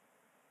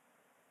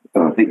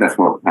 So I think that's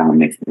what kind of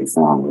makes it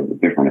sound a little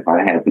bit different. If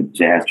I had the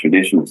jazz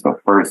traditional stuff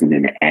first and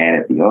then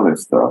added the other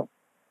stuff,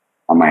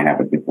 I might have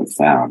a different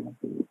sound.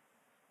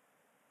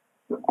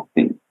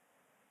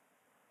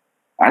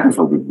 I just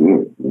hope it's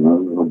good, you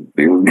know, it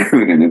feels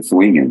good and it's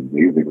swinging,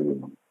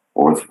 basically,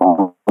 or it's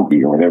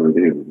funky or whatever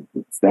it is.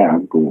 It's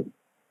that cool.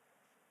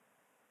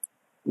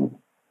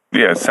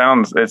 Yeah, it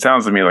sounds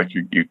to me like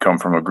you come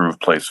from a groove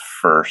place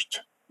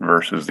first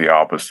versus the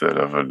opposite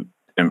of an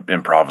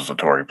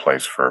improvisatory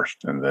place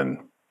first, and then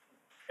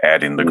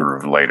adding the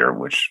groove later,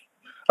 which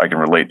I can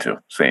relate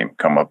to. Same,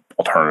 come up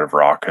alternative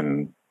rock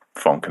and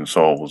funk and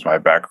soul was my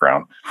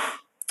background,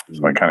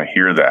 so I kind of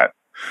hear that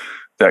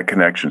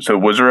connection. So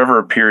was there ever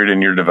a period in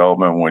your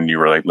development when you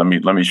were like, let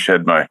me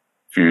shed my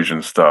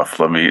fusion stuff,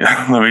 let me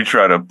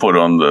try to put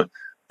on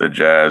the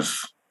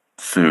jazz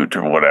suit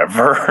or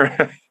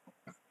whatever?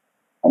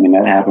 I mean,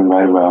 that happened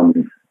right around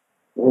the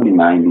early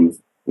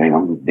 90s. Like,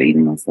 I'm just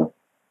dating myself.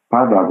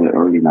 Probably about the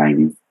early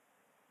 90s.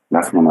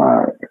 That's when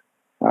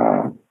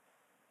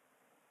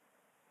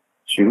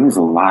there was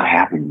a lot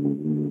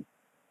happening.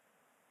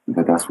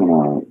 But that's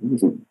when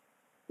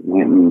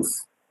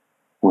Winton's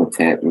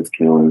quartet was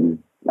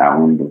killing. That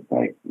one with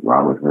like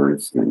Robert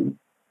Hurst and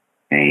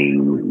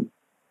Payne and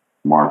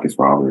Marcus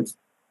Roberts.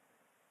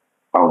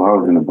 I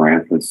was in the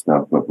Branford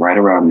stuff, but right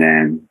around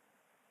then,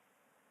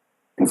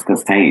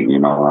 because Tane, you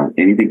know,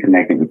 anything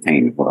connected with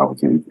Tane is what I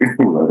was into.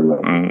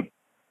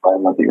 Right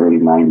about the early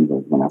 90s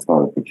was when I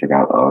started to check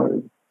out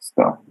other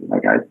stuff.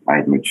 Like I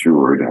had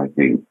matured, I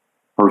think,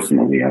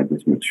 personally, I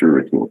just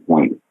matured to a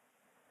point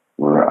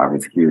where I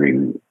was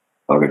hearing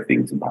other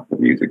things about the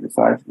music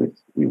besides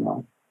this, you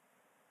know,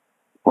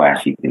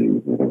 flashy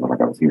things, whatever.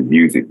 Like I was hearing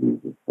music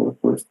for the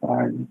first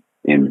time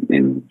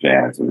in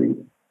jazz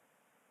arena.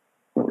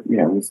 So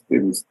yeah,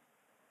 it was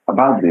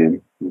about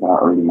then,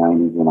 about early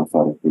 90s when I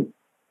started to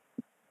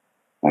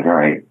like, all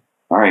right,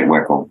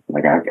 Weckel.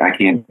 Like I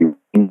can't do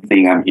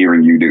anything I'm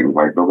hearing you do.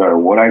 Like no matter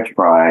what I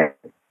try,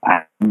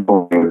 I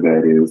know what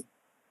that is.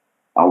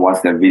 I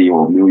watched that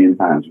video a million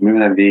times.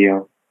 Remember that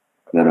video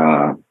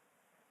that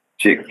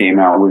chick came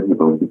out with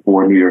those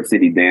before New York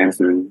City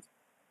dancers?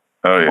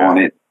 Oh yeah. On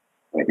it,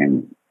 like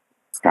and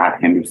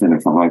Scott Henderson or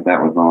something like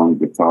that was on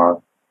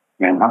guitar.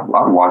 Man, I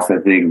watched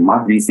that thing. My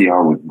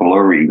VCR was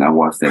blurry. I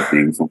watched that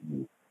thing.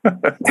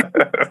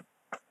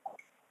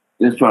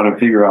 Just trying to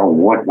figure out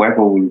what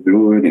Weckel was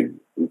doing, and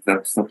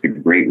that's such a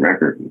great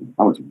record.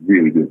 That was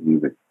really good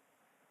music.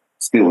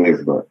 Still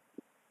is, but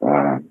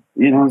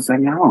you know, it's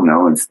like I don't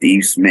know. And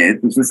Steve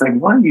Smith was just like,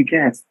 "Why do you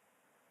guys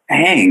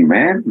hang,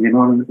 man?" You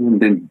know, and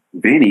then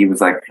Vinny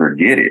was like,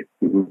 "Forget it."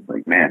 It was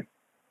like, man.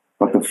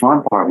 But the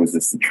fun part was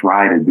just to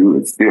try to do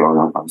it.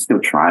 Still, I'm still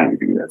trying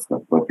to do that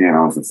stuff. But then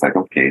I was just like,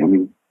 okay, let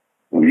me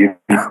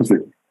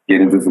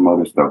get into some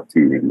other stuff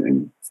too,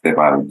 and step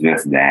out of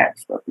just that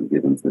stuff and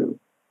get into,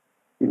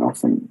 you know,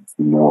 some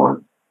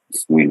more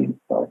swinging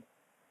stuff.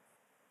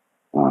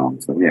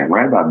 So yeah,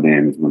 right about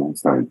then is when I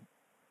started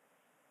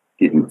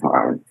getting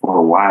tired. For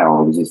a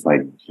while, it was just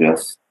like,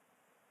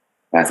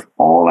 that's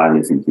all I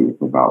listened to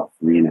for about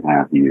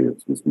 3.5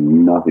 years. Just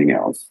nothing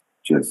else.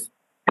 Just,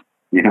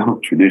 you know,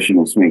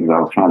 traditional swing. Because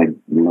I was trying to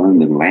learn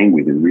the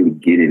language and really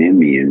get it in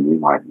me and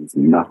realize there's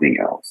nothing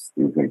else.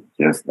 It was like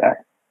just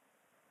that.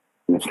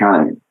 It's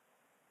kind of,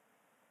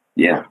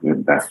 yeah,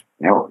 that's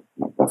help.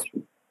 Like that's,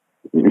 you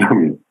know what I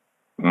mean?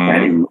 I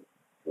didn't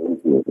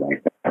into it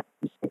like that.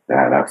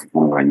 That's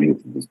kind of what I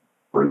needed to just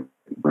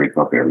break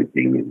up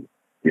everything and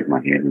get my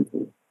head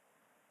into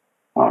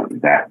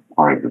that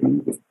part of the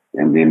music,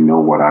 and then know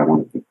what I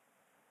wanted to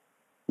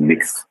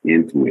mix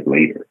into it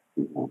later.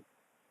 You know?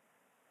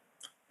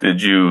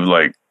 Did you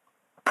like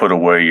put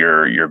away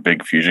your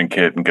big fusion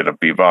kit and get a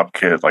bebop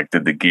kit? Like,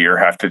 did the gear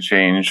have to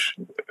change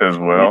as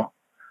well?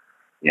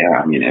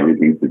 Yeah, I mean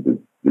everything.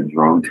 The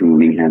drum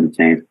tuning had to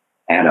change.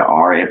 I had an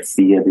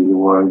RFC, I think it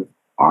was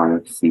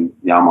RFC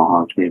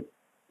Yamaha kit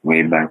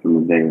way back in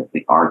the day.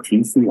 The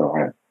RTC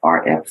or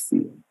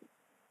RFC.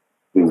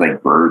 It was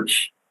like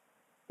birch,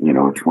 you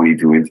know,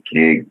 22-inch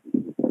keg.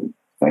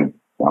 Like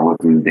I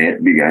wasn't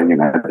that big. I didn't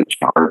have to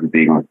charge the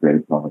thing on a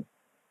credit card.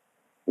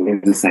 It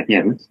was just like,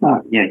 yeah, that's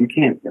not. Yeah, you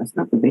can't. That's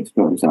not the bass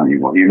drum sound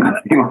you want. You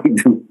want to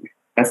do.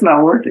 That's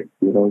not working.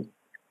 You know,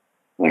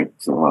 like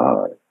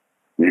so.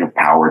 You know,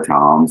 power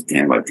toms,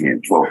 10 by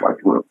 10, 12 by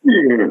 12. Yeah,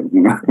 you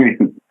know what I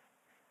mean?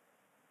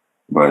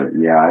 But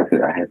yeah,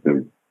 I had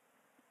to.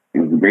 It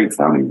was a great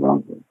sounding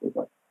drum.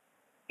 But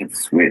hit the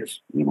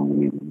switch. You know what I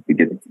mean? To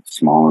get the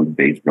smaller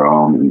bass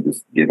drum and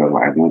just I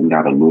went and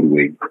got a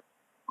Ludwig.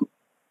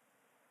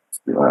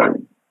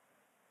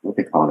 What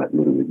they call that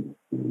Ludwig?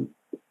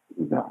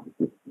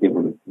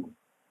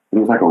 It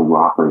was like a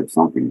rocker or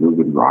something,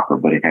 Ludwig rocker,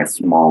 but it had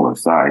smaller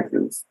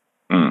sizes.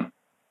 Mm.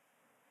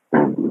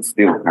 So it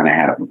still kind of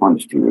had a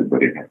punch to it,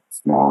 but it had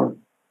smaller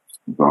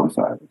drum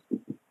sizes.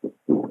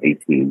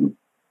 18,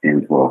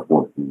 10, 12,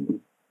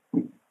 14.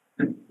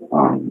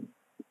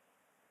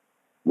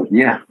 But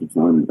yeah,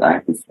 so I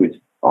had to switch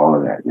all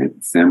of that.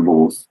 And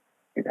cymbals,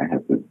 I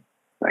had to,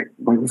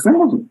 but the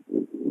cymbals,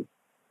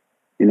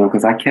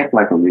 because I kept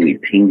like a really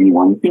pingy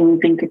one, ping,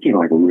 ping, ping,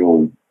 like a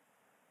real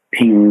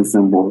ping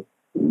cymbal.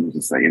 It was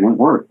just and it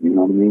worked, you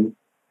know what I mean?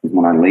 Because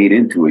when I laid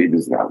into it, it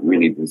just got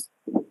really just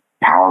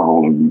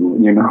powerful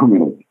and,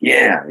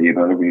 yeah, you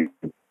know what I mean?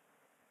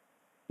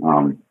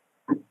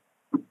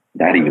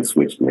 That even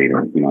switched later,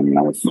 I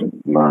was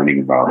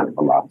learning about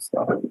a lot of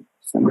stuff,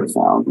 cymbal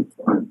sounds and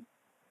stuff.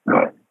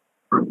 But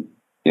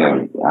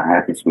yeah, I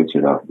had to switch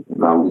it up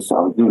because I was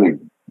doing a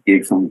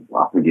gig I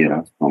forget, I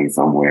was playing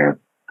somewhere.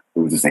 It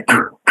was just and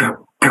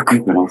I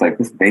was like,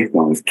 this bass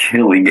drum was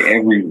killing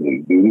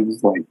everything, dude. It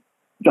was like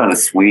trying to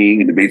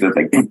swing and the bass was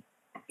like it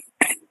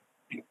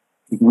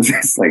was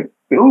just like,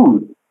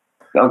 dude,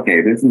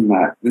 okay, this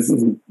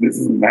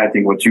isn't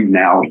matching what you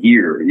now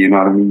hear. You know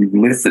what I mean? You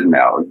listen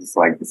now. It's just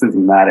like this is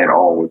not at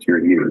all what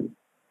you're hearing.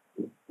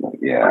 Like,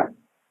 yeah.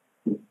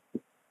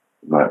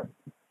 But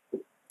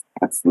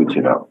I'd switch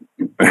it up.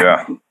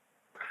 Yeah.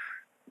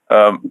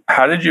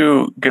 How did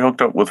you get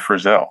hooked up with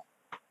Frisell?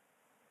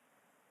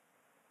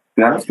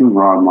 That was through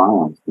Ron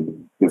Miles,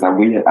 because I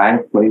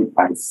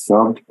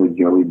subbed for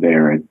Joey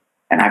Barron,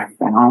 and I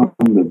found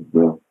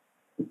the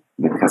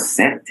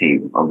cassette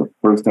tape of the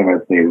first time I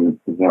played with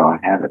Frisell.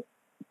 I have it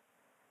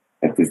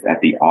at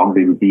the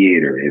Ogden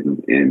Theater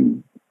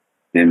in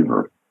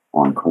Denver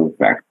on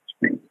Colfax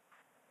Street,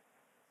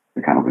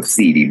 the kind of a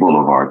seedy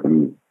boulevard to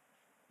me.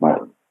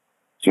 But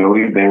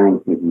Joey Barron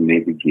couldn't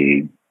make a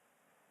gig.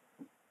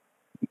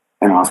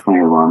 And I was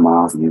playing with Ron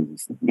Miles, and he was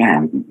just like,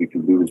 man, we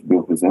can do this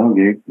Bill Frisell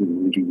gig.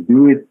 Can you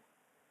do it?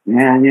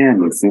 Yeah.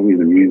 And they sent me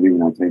the music,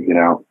 and I'll take it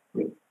out.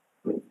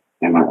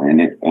 And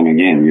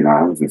again, it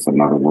was just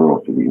another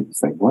world for me.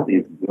 It's like, what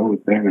is Joey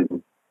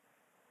Barron?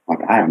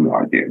 Like, I have no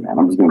idea, man.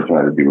 I'm just going to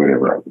try to do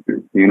whatever I can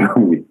do. You know what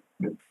I mean?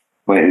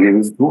 But it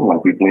was cool.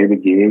 Like, we played the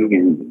gig,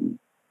 and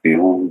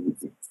Bill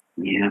was like,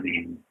 yeah,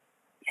 man.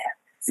 Yeah.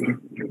 It's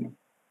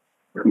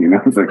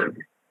like,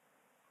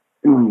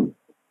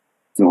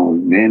 So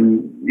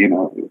then,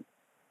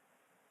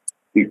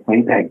 we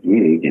played that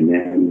gig, and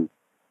then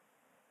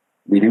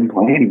we didn't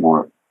play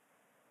anymore.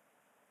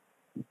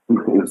 It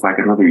was like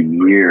another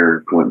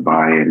year went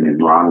by, and then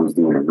Ron was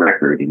doing a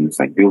record, and he was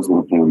like, Bill's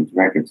going to play on this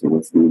record, so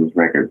let's do this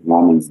record,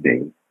 Woman's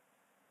Day.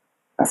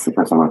 That's the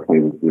first time I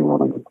played with Bill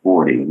on a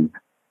recording.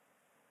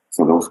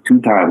 So those 2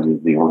 times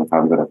was the only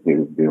time that I played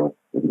with Bill,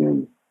 and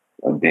then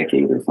a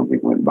decade or something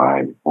went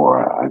by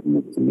before I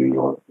moved to New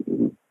York.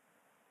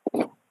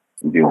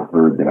 Bill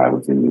heard that I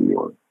was in New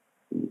York.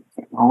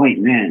 Like, oh, wait,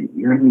 man,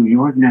 you're in New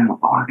York now?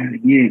 Oh, I got a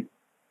gig.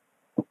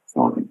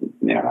 So,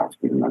 yeah, I was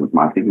kidding. I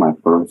think my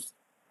first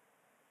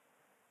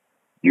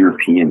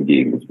European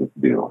gig was with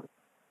Bill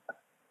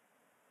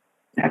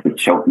at the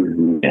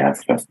Cheltenham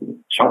Jazz Festival.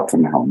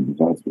 Cheltenham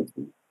Jazz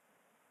Festival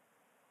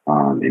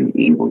in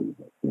England.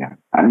 Yeah,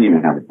 I didn't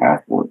even have a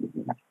passport.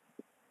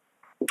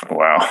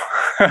 Wow.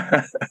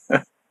 I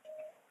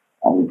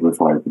was just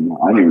like, I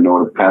didn't even know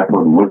what a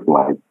passport looked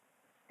like.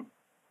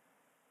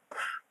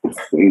 It's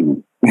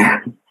crazy.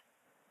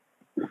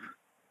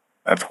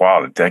 That's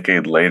wild. A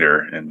decade later,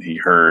 and he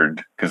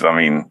heard, because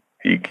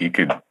he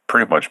could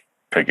pretty much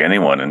pick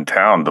anyone in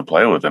town to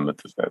play with him at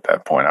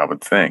that point, I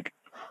would think.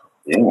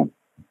 Yeah.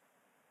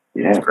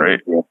 That's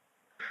great. Yeah.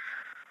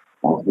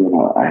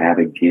 I had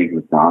a gig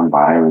with Don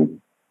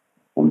Byron,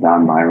 and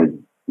Don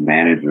Byron's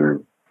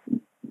manager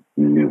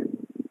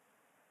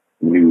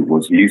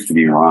was used to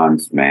be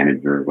Ron's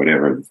manager or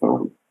whatever,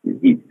 so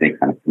they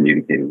kind of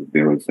communicated with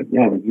Bill and said,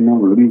 yeah, did you know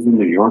Rudy's in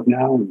New York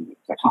now? And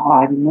it's like, oh,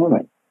 I didn't know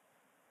that.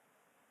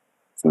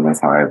 So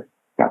that's how I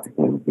got to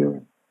play with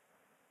Bill.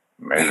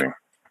 Amazing.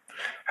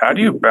 How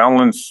do you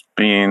balance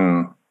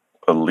being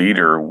a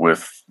leader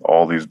with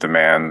all these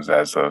demands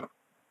as a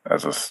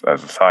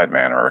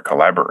sideman or a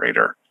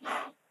collaborator?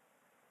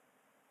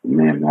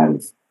 Man,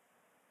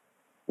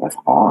 that's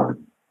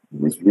hard.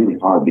 It's really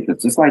hard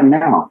because just like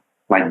now,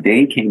 like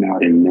Day came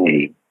out in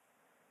May,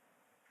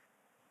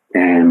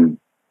 and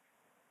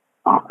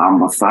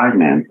I'm a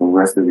sideman for the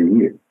rest of the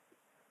year.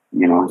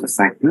 I'm just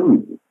like, dude,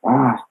 you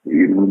know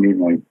what I mean?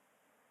 Like,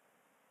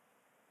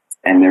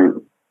 and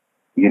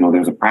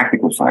there's a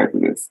practical side to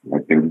this.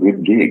 Like, they're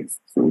good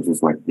gigs. So it's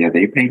just like, yeah,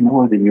 they pay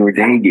more than your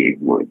day gig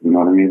would. You know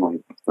what I mean?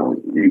 Like, so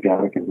you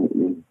gotta commit.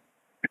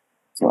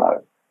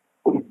 So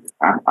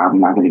I'm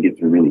not going to get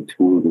to really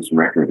tour this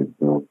record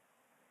until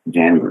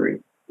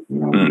January. You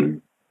know what I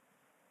mean?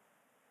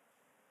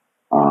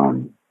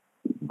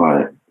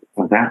 But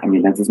for that,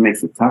 that just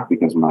makes it tough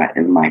because my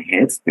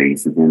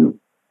headspace is in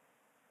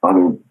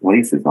other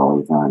places all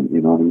the time.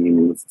 You know what I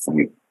mean? It's just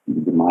like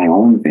my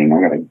own thing.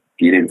 I gotta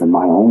get into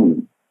my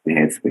own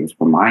headspace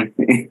for my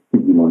thing. You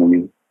know what I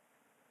mean?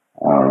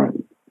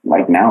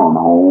 Like now I'm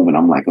home and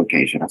I'm like,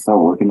 okay, should I start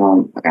working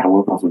on? I gotta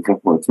work on some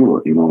stuff for a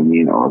tour. You know what I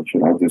mean? Or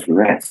should I just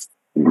rest?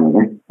 You know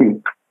what I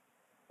mean?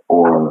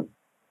 Or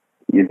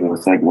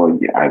it's like, well,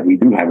 yeah, we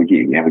do have a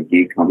gig. We have a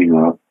gig coming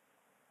up.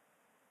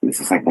 It's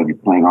just like you're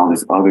playing all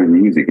this other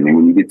music, and then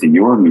when you get to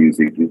your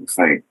music, it's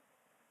like,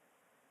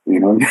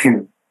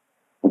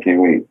 okay,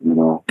 wait,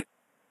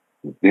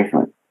 it's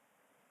different.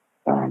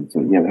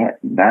 So yeah,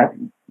 that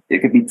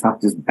it could be tough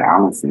just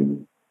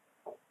balancing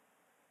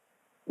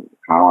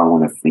how I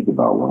want to think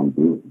about what I'm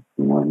doing.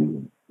 You know what I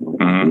mean?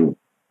 What I'm doing.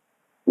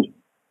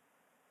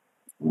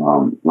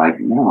 Like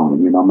now,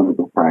 I'm gonna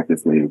go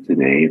practice later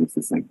today, and it's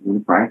just like, you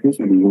want to practice,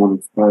 or do you want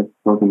to start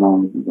working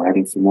on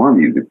writing some more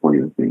music for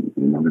your thing?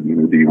 You know what I mean?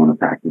 Or do you want to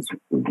practice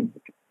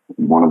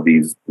one of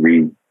these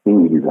 3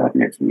 things you got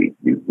next week?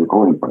 You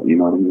recording part, you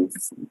know what I mean?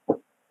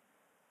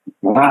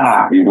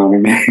 You know what I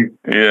mean?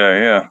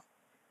 Yeah.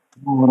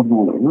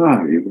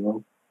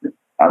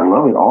 I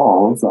love it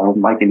all, so I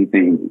don't like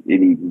anything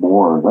any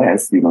more or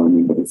less, you know what I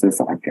mean? But it's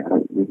just I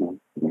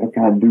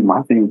gotta do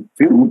my thing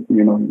too,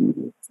 you know what I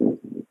mean? So,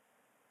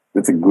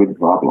 it's a good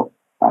problem,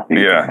 I think.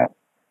 Yeah.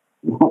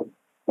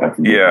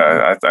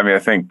 I mean, I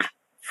think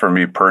for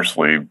me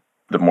personally,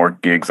 the more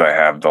gigs I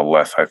have, the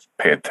less I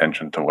pay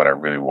attention to what I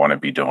really want to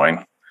be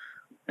doing.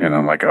 And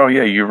I'm like, oh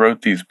yeah, you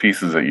wrote these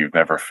pieces that you've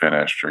never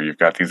finished, or you've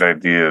got these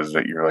ideas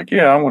that you're like,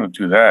 yeah, I want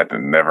to do that,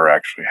 and never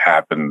actually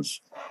happens.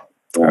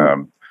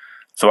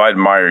 So I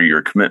admire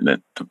your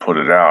commitment to put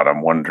it out.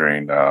 I'm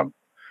wondering,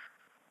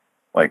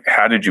 like,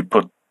 how did you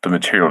put the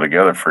material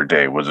together for a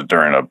day? Was it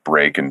during a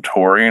break in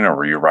touring, or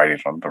were you writing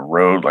on the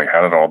road? Like,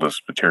 how did all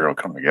this material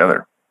come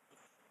together?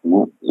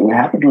 Well, it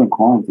happened during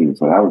quarantine,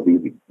 so that was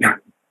easy. That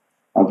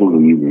was a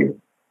little easier.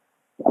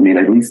 I mean,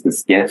 at least the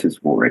sketches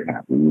for it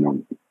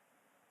happened.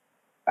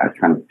 I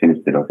kind of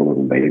finished it up a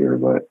little later,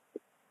 but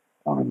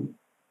during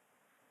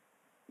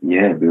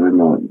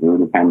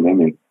the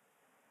pandemic,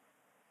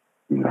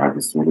 I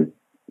just sort of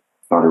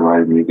started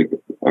writing music.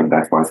 And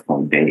that's why it's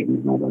called Day.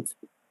 That's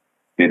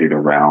fitted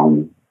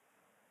around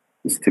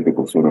this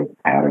typical sort of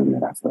pattern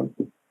that I start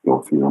to go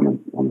through on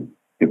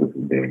a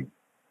typical day.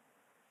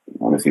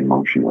 All this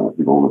emotional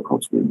roller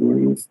coaster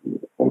doing this.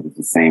 It's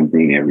the same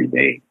thing every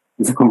day.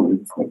 So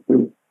it's like,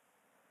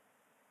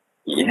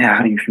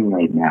 how do you feel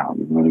right now?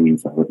 You know what I mean?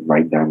 So I would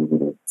write down a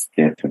little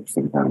sketch of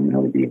some kind,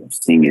 to be able to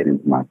sing it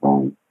into my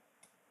phone.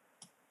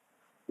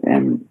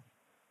 And,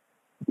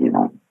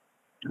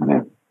 kind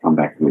of come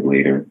back to it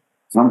later.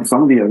 Some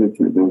of the other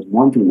two, there was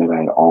one thing that I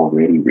had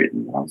already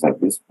written. I was like,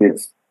 this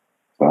fits.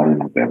 So I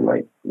didn't have that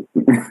right.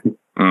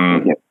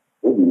 It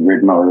was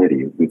written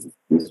already.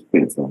 This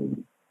fits.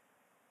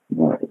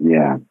 But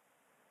yeah,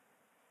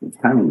 it's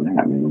kind of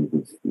that, man.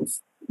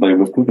 But it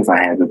was cool because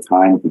I had the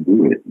time to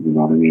do it. You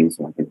know what I mean?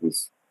 So I could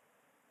just,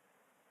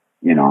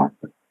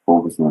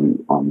 focus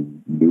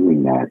on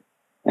doing that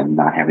and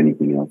not have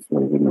anything else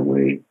sort of in the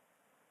way,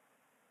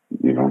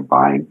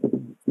 buying for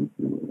the.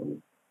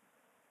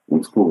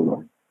 It's cool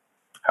though.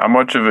 How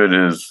much of it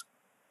is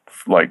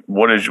like,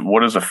 what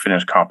does a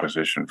finished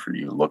composition for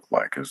you look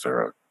like? Is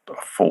there a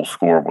full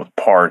score with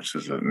parts?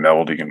 Is it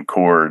melody and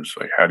chords?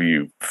 Like, how do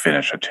you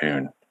finish a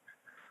tune?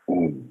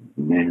 Oh,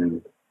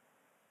 man.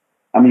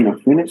 I mean, a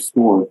finished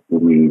score for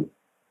me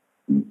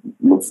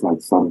looks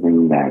like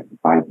something that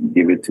if I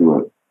give it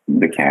to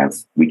the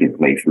cats, we can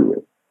play through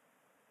it.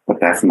 But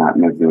that's not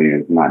necessarily,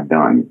 it's not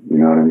done. You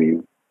know what I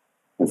mean?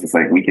 It's just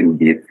like we can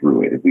get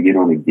through it. If we get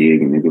on a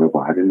gig and they be like,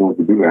 well, I didn't know what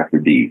to do after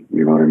D.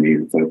 You know what I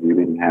mean? It's like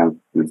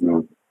there's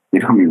no,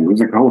 where's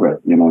the coda?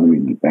 You know what I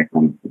mean? That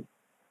kind of thing.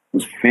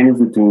 Just finish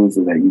the tune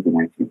so that you can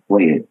actually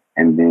play it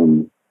and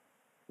then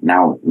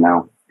now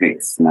take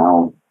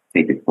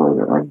it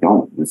further or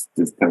don't. Just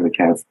tell the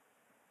cats.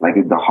 Like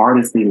the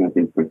hardest thing I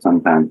think for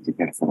sometimes the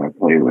cats that I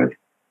play with,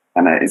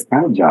 and it's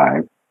kind of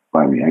jive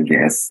by me, I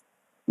guess.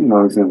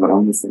 But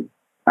I'm just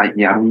like, I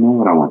don't know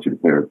what I want you to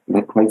play.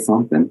 Let's play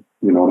something.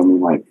 You know what I mean?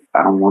 Like,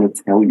 I don't want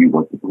to tell you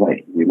what to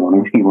play. You know what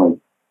I mean? Like,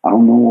 I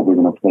don't know what we're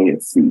going to play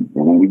at sea. And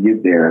when we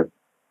get there,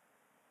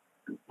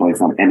 play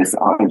something. And it's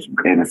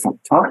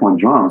tough on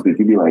drums because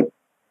you'd be like,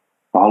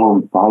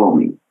 follow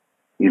me.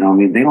 You know what I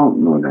mean? They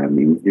don't know what that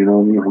means. You know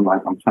what I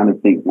mean? I'm trying to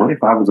think, what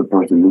if I was a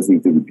person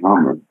listening to the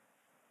drummer?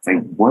 It's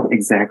like, what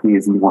exactly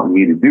is he wanting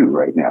me to do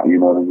right now? You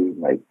know what I mean?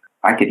 Like,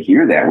 I could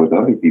hear that with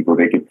other people.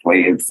 They could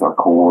play a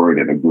chord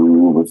and a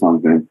groove or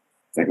something.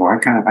 It's like, well,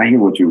 I hear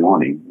what you're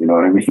wanting. You know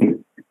what I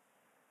mean?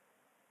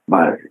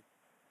 But,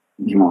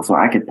 so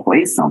I could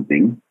play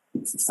something.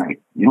 It's just like,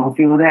 you don't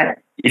feel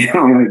that? You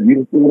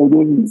don't feel what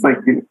I mean? It's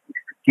like,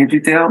 can't you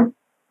tell?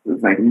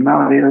 It's like,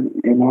 no, they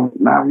don't,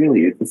 not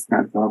really. It just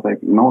kind of sounds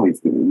like noise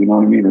to me. You know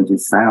what I mean? It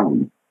just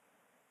sound.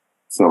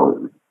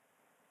 So,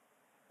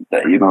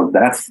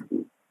 that's,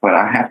 but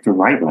I have to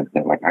write like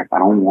that. Like, I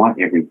don't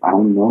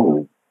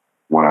know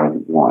what I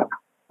want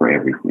for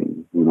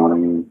everything. You know what I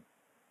mean?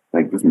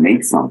 Like, just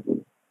make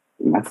something.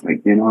 And that's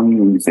like, you know what I mean?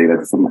 When you say that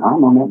to someone, I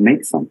don't know, that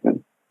makes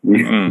something.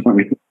 You know what I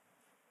mean?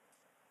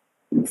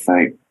 It's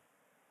like,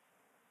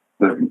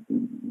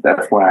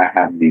 that's why I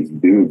have these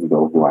dudes,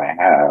 though, who I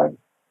have,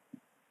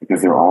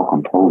 because they're all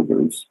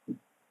composers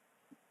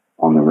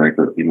on the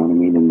record, you know what I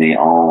mean? And they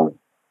all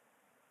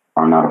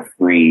are not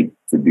afraid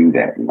to do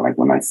that. And like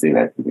when I say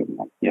that to them,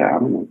 like, yeah, I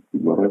don't know,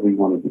 whatever you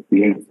want to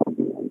create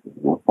something, like,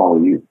 we'll follow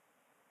you.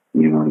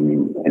 You know what I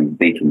mean? And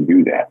they can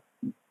do that.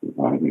 You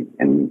know what I mean?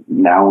 And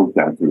now we've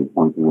got to the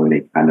point where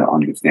they kind of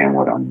understand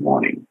what I'm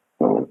wanting.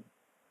 So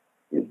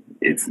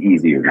it's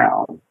easier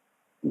now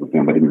with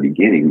them. But in the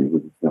beginning, it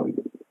was just like,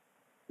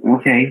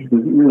 okay,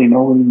 does he really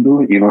know what he's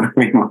doing? You know what I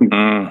mean?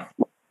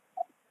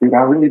 Like,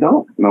 I really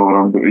don't know what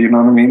I'm doing. You know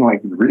what I mean?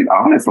 Like, really,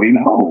 honestly,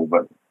 no.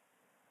 But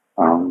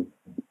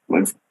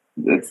let's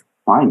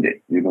find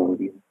it. You know what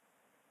I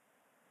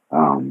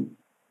mean?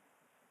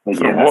 But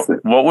so yeah,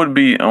 what would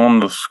be on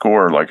the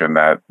score, like in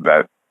that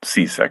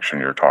C section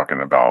you're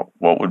talking about?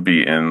 What would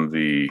be in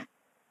the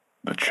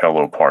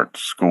cello part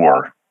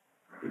score?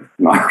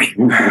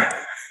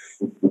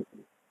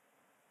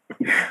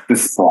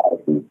 This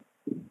song.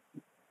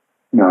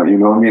 No, you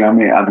know what I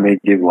mean? I may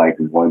give like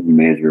one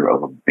measure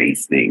of a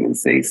bass thing and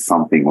say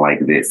something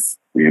like this.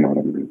 You know what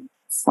I mean?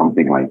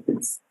 Something like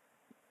this.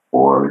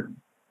 Or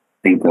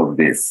think of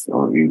this,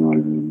 or you know what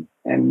I mean?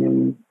 And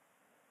then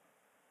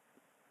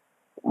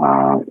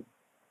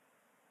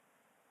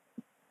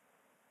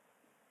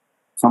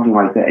something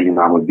like that. You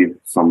know, I would give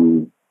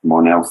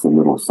someone else a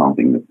little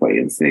something to play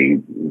and say,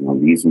 you know,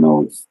 these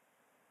notes.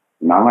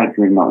 Not like,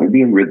 you know, it'd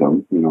be a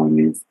rhythm, you know, and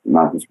it's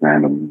not just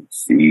random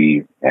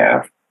C,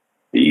 F,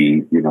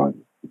 E, you know,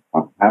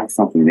 I'll have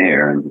something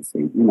there and just say,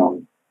 you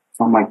know,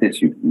 something like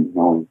this, you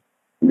know,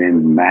 and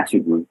then match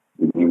it with,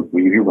 when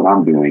you hear what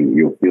I'm doing,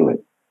 you'll feel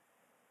it.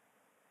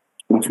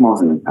 Which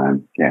most of the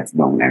time, cats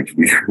don't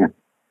actually.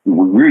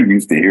 We're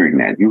used to hearing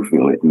that. You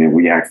feel it, and then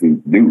we actually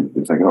do.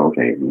 It's like, oh,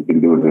 okay, we've been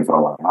doing this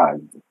all our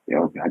lives. Yeah,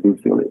 okay, I do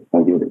feel it.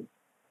 I get it.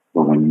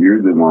 But when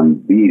you're the one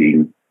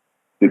beating,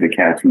 to the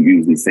cats who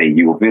usually say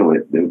you'll feel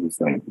it, they're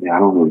just like, yeah, I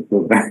don't really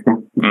feel that.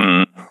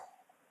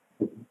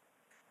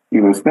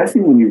 You know,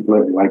 especially when you play,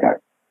 like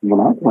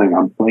when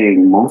I'm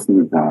playing most of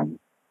the time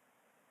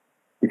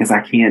because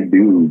I can't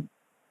do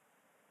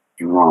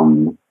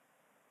drum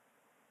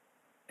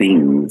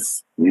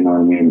things. You know what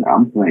I mean?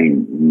 I'm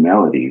playing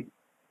melody.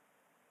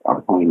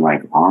 I'm playing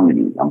like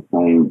harmony. I'm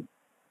playing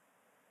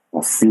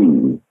a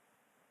scene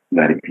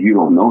that if you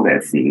don't know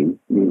that scene,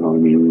 you know what I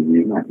mean,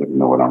 you're not going to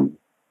know what I'm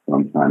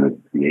trying to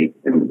create.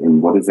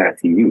 And what is that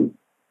to you?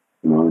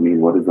 You know what I mean?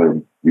 What is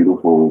a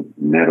beautiful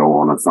meadow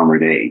on a summer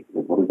day?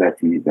 What is that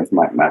to you? That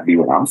might not be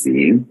what I'm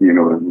seeing. You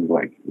know what I mean?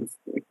 Like,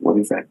 what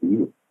is that to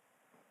you?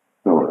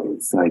 So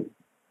it's like,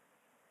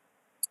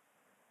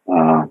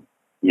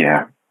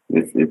 yeah,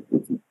 it's a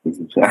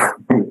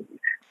challenge.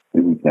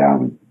 It's a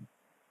challenge.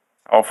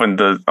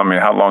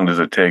 How long does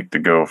it take to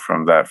go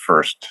from that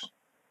first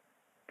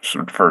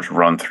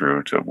run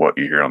through to what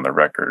you hear on the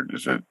record?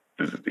 Does it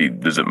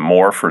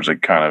morph, or is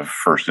it kind of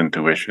first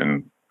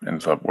intuition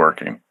ends up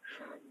working?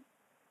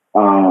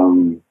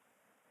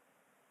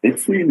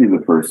 It's usually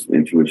the first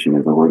intuition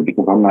is a word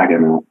because I'm not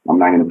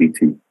gonna be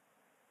too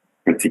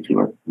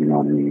particular. You know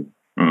what I mean?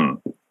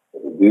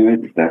 Do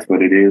it. That's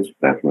what it is.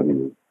 That's what it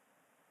is.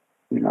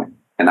 You know,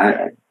 and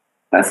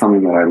that's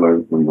something that I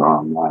learned from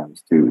Ron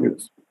Miles too.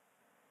 Is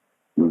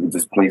we would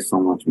just play so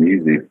much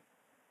music,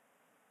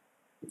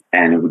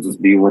 and it would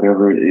just be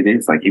whatever it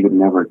is. Like he would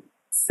never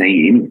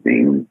say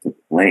anything to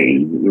play.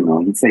 You know,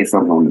 he'd say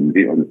something on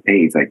the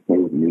page like, "Play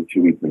with me,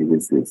 should we play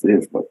this,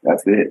 but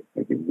that's it.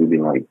 Like it would be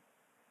like,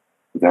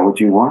 is that what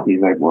you want?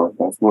 He's like, well,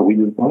 that's what we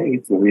just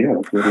played. So yeah,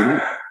 that's what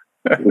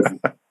it is.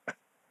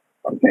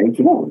 Okay,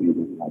 cool.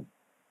 Like,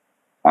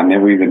 I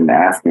never even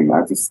asked him.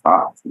 I just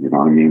stopped. You know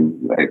what I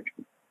mean? Like,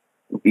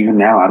 even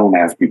now, I don't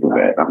ask people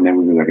that. I've never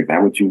been like, is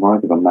that what you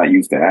want? Because I'm not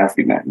used to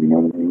asking that. You know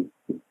what I mean?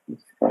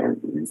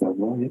 It's like,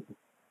 well, yeah.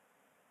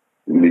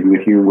 And then you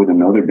would hear with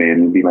another band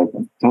and it'd be like,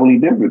 that's totally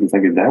different. It's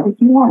like, is that what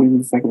you want? He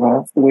was like, well,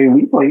 that's the way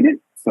we played it.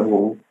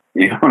 So,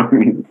 you know what I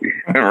mean?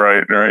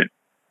 Right.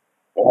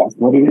 That's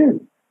what it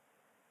is.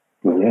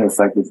 But yeah, it's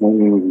like the same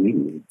thing with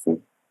me. It's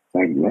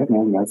like, yeah,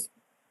 man,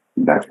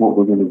 that's what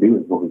we're going to do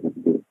is what we're going to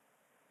do.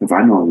 Because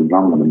I know as a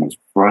drummer, the most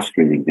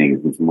frustrating thing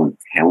is when someone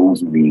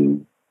tells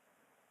me,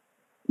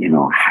 you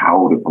know,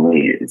 how to play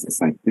it. It's just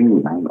like,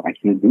 dude, I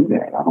can't do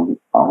that.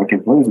 All I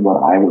can play is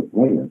what I would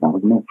play. I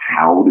don't know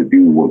how to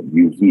do what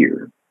you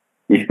hear.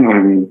 You know what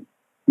I mean?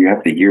 You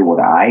have to hear what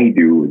I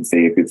do and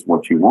say if it's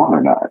what you want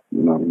or not.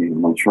 You know what I mean?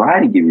 I'm going to try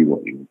to give you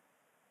what you want.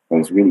 But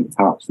it's really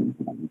tough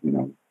sometimes, you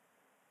know.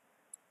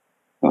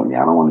 So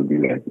yeah, I don't want to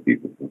do that to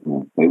people. You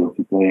know, play what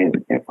you play.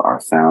 And if our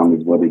sound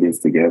is what it is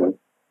together,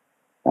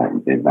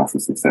 then that's a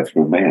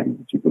successful band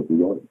that you put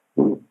together.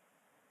 Cool.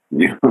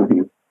 You know what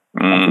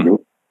I mean?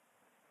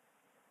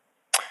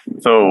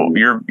 So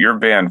your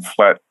band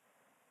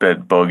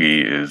Flatbed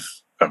Buggy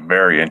is a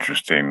very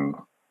interesting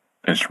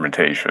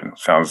instrumentation.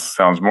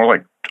 Sounds more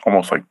like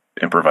almost like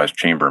improvised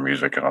chamber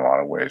music in a lot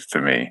of ways to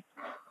me.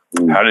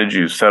 How did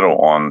you settle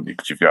on,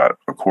 because you've got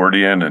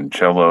accordion and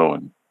cello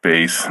and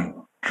bass and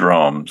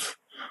drums.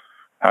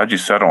 How did you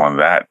settle on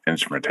that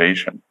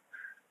instrumentation?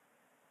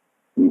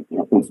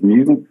 It's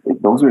music.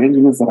 Those are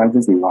instruments that I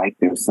just like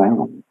their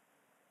sound.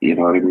 You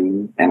know what I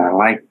mean? And I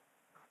like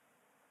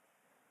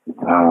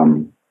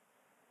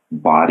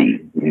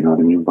body. You know what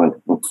I mean? But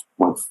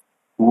what's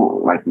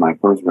cool? Like my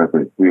first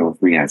record,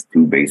 303, has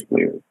two bass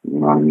players. You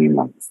know what I mean?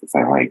 Like it's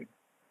like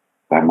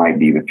that might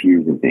be the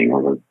fusion thing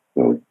or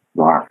the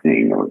rock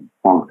thing or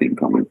funk thing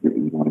coming through.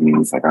 You know what I mean?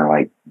 It's like I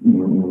like, you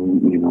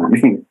know what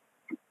I mean?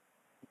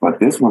 But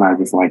this one, I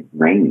just like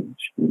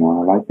range. You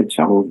know, I like the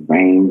cello's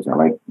range. I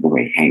like the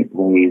way Hank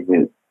plays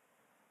it.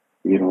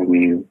 You know what I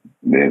mean?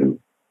 Then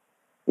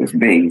there's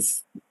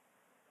bass,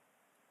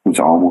 which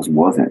almost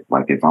wasn't,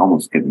 like it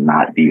almost could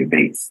not be a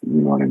bass.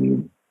 You know what I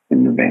mean?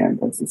 In the band,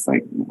 that's just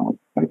like, you know,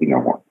 I think I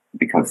want,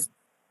 because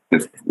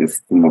there's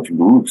too much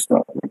groove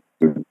stuff.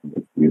 You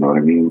know what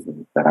I mean? So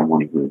that I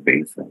want to hear a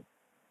bass. And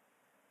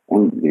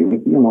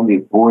you know, the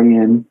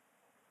accordion.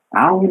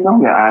 I don't even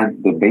know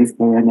the bass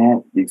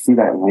clarinet. You see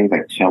that lane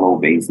like cello,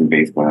 bass, and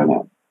bass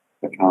clarinet.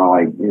 They're kind of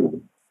like, you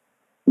know.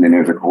 And then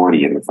there's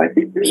accordion. It's like,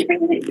 you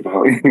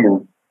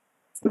know,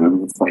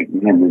 so it's like,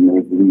 man, then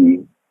there's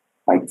the,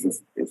 like,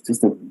 it's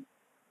just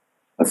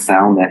a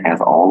sound that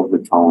has all of the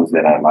tones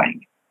that I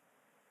like.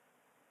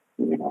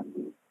 You know?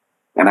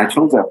 And I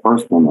chose that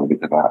first one though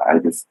because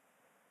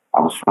I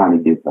was trying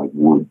to get like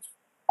woods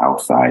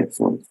outside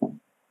sort of thing.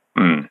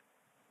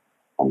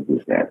 I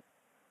did that.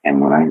 And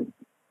when I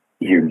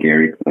hear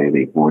Gary play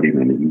the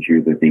accordion and you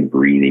hear the thing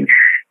breathing,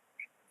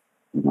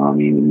 you know what I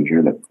mean? And you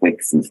hear the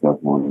clicks and stuff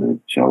on the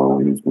cello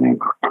and he's playing.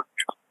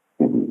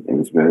 And it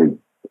was very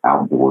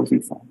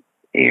outdoorsy sound,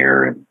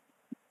 air, and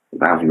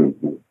that was really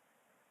cool.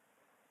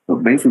 So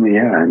basically,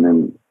 yeah. And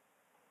then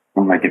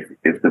I'm like,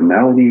 if the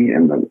melody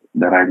and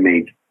that I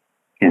make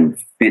can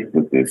fit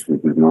with this,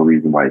 which there's no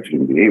reason why it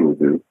shouldn't be able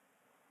to,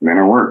 then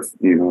it works.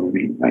 You know what I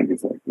mean? Like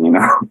it's like, you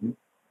know.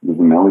 Does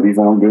the melody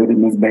sound good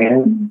in this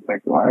band?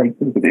 Like, all right,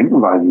 because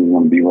improvising is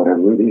going to be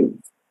whatever it is.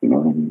 You know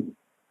what I mean?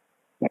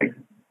 Like,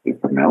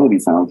 if the melody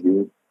sounds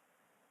good,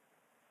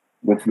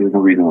 there's no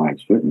reason why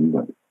it shouldn't.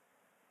 But,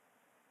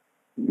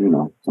 you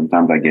know,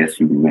 sometimes I guess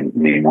you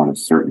may want a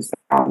certain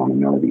sound on the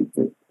melody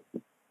to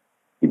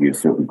give you a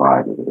certain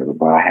vibe or whatever.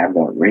 But I have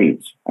that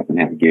range. I can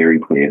have Gary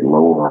play it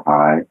low or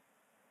high.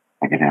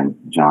 I can have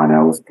John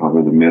Ellis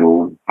cover the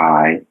middle,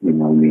 high, you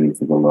know what I mean,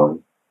 to the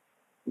low.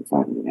 It's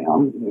like, yeah,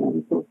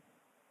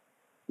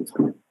 it's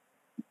good.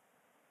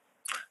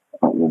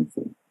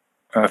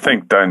 I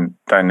think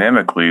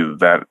dynamically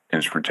that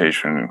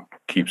instrumentation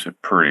keeps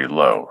it pretty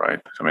low, right?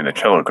 I mean, the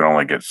cello can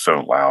only get so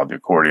loud, the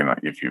accordion,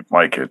 if you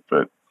like it,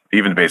 but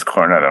even the bass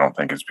clarinet, I don't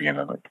think it's being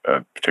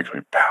a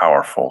particularly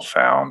powerful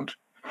sound.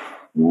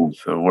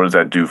 So what does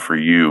that do for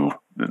you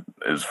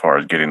as far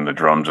as getting the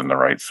drums in the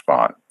right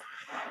spot?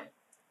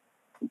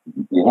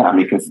 Yeah,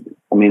 because,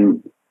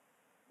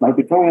 like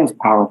the clarinet is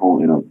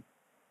powerful in a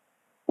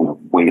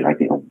way, like,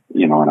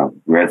 you know, in a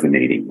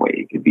resonating way.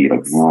 It could be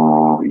like, you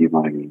know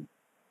what I mean?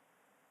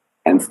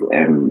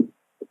 And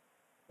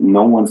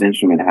no one's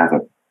instrument has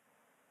a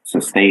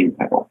sustain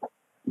pedal.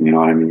 You know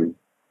what I mean?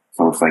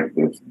 So it's like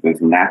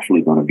there's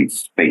naturally going to be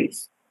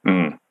space.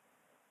 There's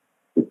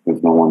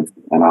no one,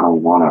 and I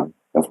don't want to.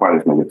 That's why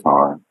there's no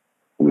guitar,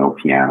 and no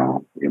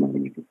piano. You know,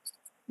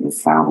 the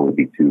sound would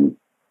be too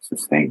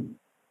sustained.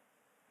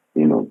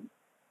 You know,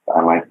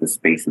 I like the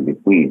space in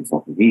between.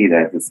 So for me,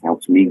 that just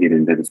helps me get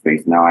into the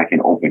space. Now I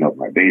can open up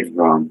my bass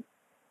drum.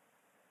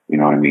 You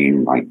know what I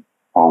mean? Like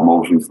all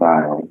motion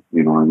style.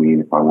 You know what I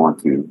mean? If I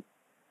want to,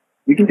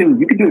 you can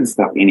do this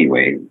stuff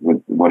anyway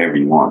with whatever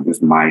you want. This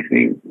is my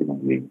thing. You know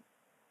what I mean?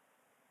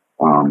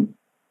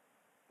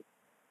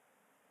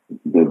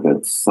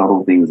 The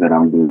subtle things that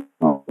I'm doing,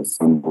 the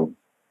symbol,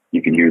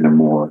 you can hear them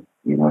more.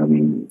 You know what I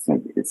mean?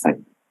 It's like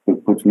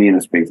it puts me in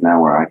a space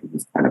now where I can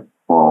just kind of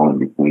fall in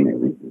between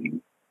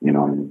everything. You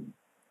know what I mean?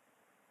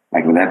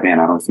 Like with that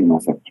band, I don't see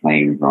myself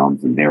playing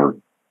drums and they're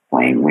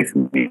playing with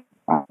me.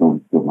 I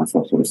don't feel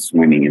myself sort of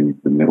swimming in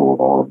the middle of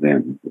all of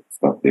them, the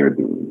stuff they're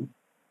doing.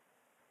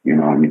 You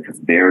know what I mean? Because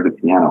they're the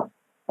piano.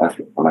 That's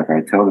like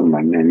I tell them,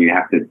 like, man, you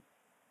have to,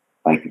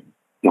 like,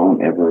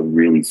 don't ever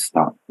really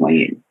stop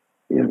playing.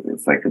 You know,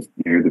 it's like, cause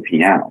you're the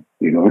piano.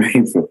 You know what I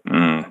mean? So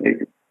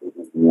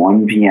it's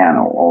one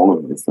piano, all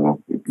of it.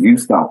 So if you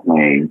stop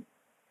playing,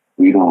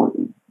 we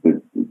don't.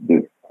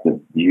 The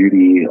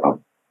beauty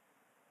of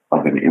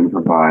an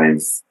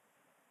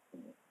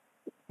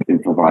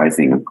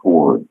improvising a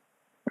chord,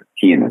 a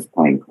pianist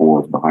playing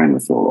chords behind the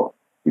solo.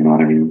 You know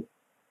what I mean?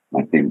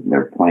 Like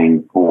they're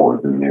playing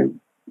chords and they're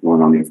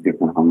going on these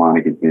different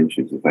harmonic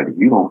adventures. It's like if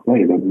you don't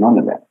play, there's none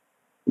of that.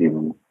 You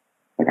know,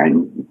 like I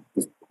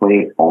just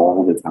play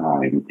all the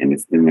time,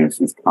 and there's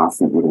this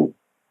constant little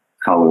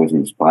colors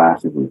and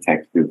splashes and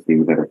textures,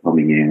 things that are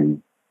coming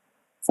in.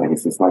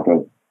 It's just like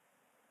a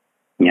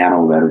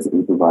piano that is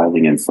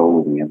improvising and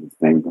soloing at the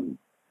same time.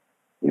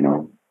 You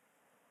know,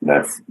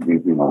 that's,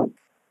 you know,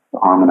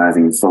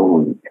 harmonizing and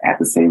soloing at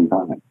the same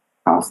time,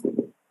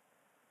 constantly,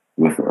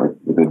 with a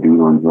dude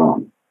on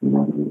drums. You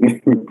know what I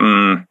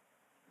mean?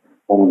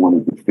 I don't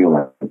want it to feel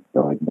like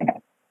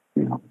that.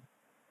 You know.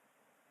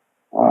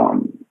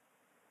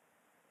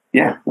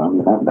 Yeah, so I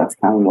mean, that's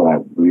kind of what I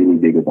really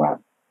dig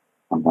about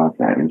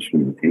that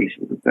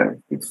instrumentation. Is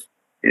that it's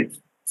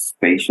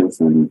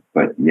spacious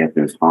but yet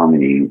there's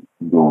harmony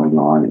going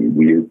on and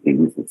weird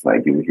things. It's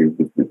like you hear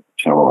just the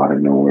cello out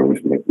of nowhere, which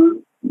is like,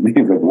 like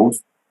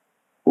what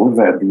was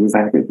that? What's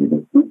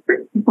happening?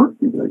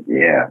 Like,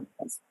 yeah,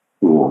 that's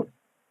cool.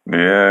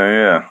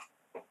 Yeah.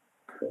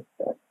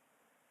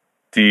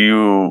 Do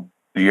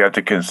you have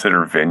to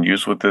consider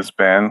venues with this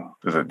band?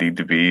 Does it need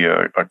to be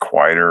a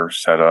quieter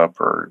setup,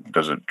 or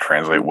does it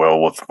translate well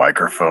with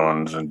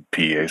microphones and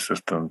PA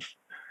systems?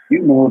 You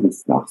know this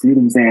stuff. See what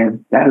I'm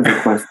saying? That is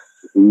a question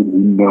who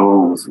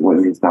knows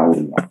what he's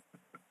talking about.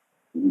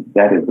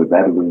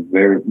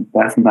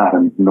 That's not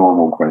a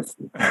normal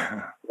question.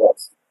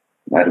 Yes.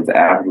 That is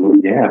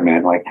absolutely, yeah,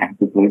 man. Like half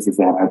the places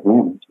that I play,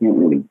 you can't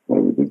really play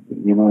with this.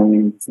 You know what I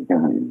mean? It's like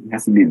it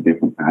has to be a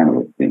different kind of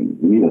a thing.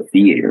 You need a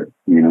theater.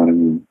 You know what I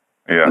mean?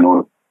 Yeah. In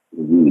order to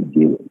really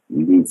get it,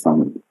 you need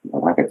something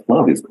like a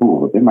club is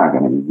cool, but they're not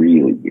going to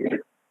really get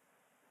it.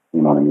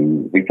 You know what I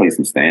mean? If they play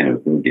some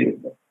standards, they'll get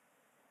it. But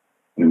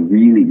to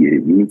really get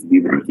it, you need to be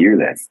able to hear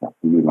that stuff.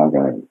 You need like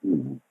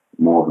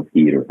more of a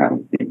theater kind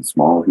of thing.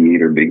 Small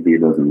theater, big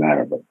theater, doesn't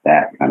matter, but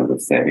that kind of a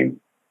setting.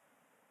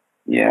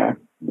 Yeah.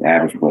 The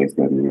average place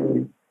doesn't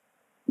really,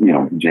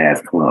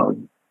 jazz club.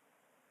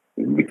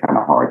 It'd be kind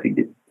of hard to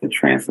get to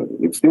translate it.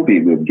 It'd still be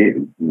a good gig,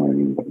 you know what I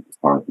mean? But it's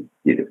hard to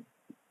get it.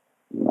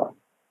 You know.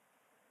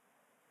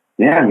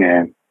 Yeah,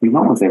 man.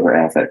 No one's ever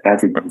asked that.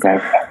 That's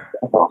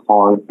a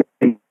hard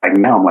thing. Like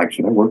now, I'm like,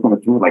 should I work on a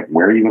tour? Like,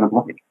 where are you going to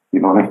play? You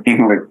know what I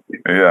mean?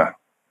 Like, yeah.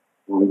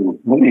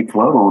 Many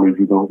club owners,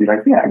 you go be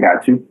like, yeah, I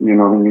got you. You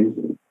know what I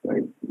mean?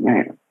 Like,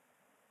 man.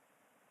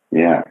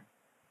 Yeah.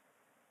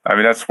 I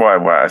mean, that's why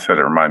I said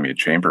it reminded me of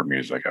chamber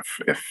music.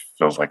 It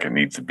feels like it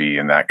needs to be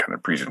in that kind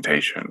of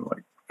presentation,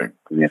 like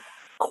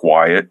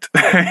quiet,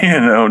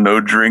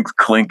 no drinks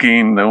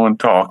clinking, no one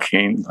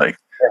talking, like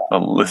a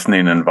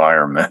listening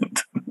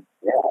environment.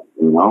 Yeah,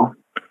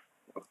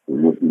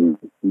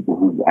 people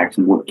who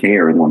actually would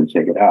care and want to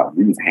check it out.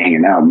 You're just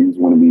hanging out. You just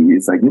want to be.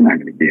 It's like you're not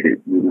going to get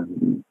it. You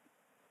know?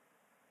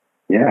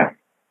 Yeah,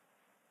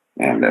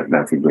 and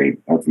that's a great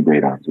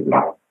observation.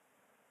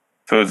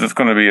 So is this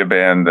going to be a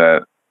band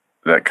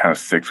that kind of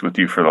sticks with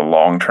you for the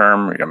long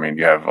term? I mean,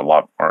 you have a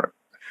lot more.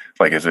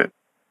 Like, is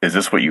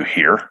this what you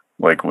hear?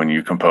 Like when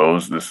you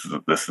compose, this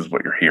is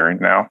what you're hearing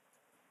now?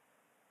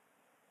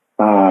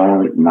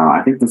 No,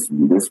 I think this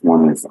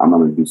one is. I'm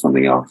going to do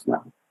something else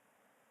now.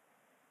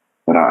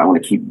 But I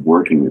want to keep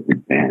working with the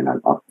band. I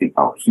think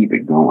I'll keep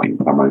it going,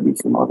 but I'm going to do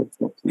some other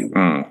stuff too.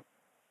 I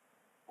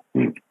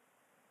think.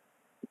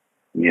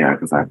 Yeah,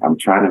 because I'm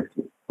trying to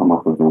come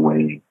up with a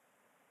way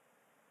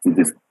to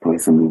just play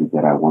some music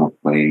that I want to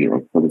play,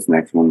 or for this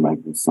next one, like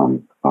with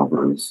some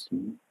covers,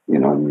 you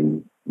know what I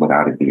mean,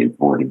 without it being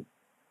 40.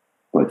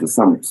 But just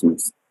some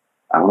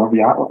I love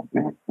yacht rock,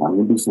 man. I want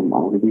to do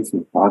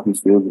some Crosby,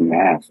 Stills and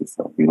Nash and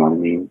stuff, you know what I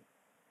mean?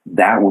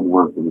 That would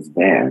work with this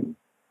band.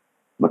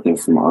 But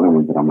there's some other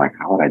ones that I'm like,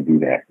 how would I do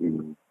that? You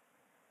know,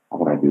 how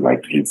would I do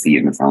like KC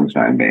and the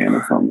Sunshine Band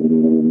or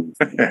something?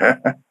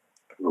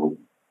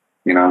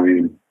 You know what I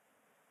mean?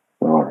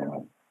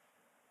 So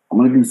I'm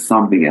gonna do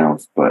something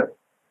else, but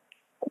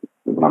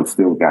I'm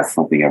still got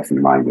something else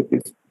in mind with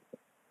this.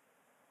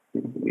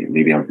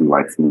 Maybe I'll do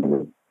like some of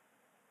the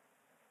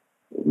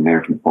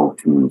American folk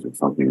tunes or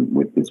something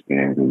with this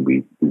band, and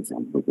we do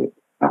something with it.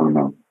 I don't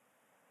know.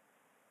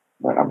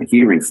 But I'm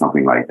hearing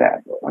something like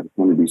that. I just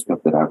want to do stuff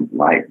that I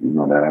like,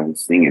 that I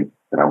was singing,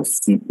 that I was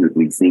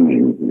secretly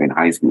singing in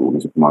high school.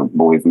 Which my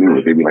boys knew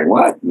it. They'd be like,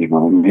 what? You know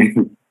what I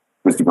mean?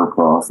 Christopher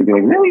Cross. They'd be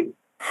like, really?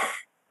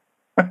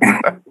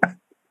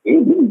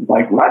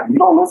 Like, what? You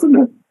don't listen to?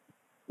 You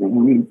know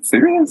what I mean?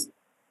 Serious?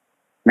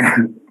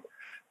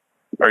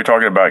 Are you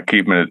talking about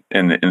keeping it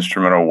in the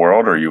instrumental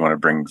world, or you want to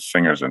bring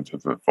singers into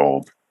the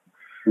fold?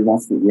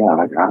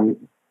 Like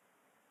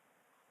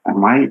I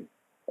might,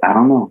 I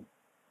don't know.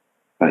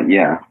 But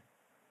yeah,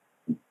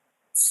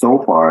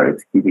 so far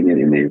it's keeping it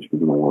in the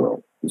instrumental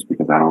world, just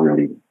because I don't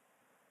really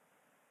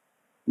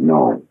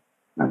know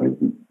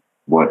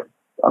what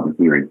I'm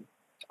hearing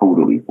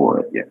totally for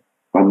it yet.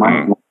 But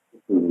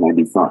might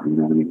be something, you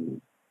know what I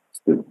mean?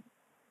 Just to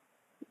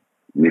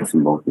mix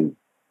them both in.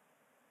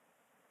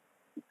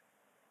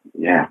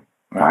 Yeah.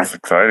 That's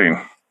exciting.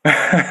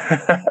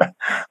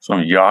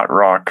 Some yacht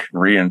rock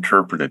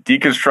reinterpreted,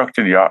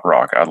 deconstructed yacht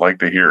rock. I'd like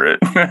to hear it.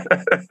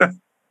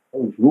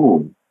 Oh,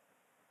 cool.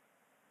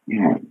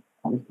 Yeah,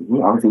 I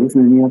was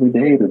listening the other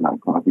day to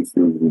like Crosby,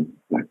 Stills,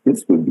 like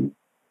this would be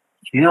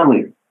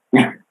killing.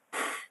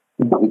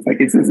 It's like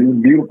it's as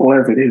beautiful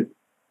as it is.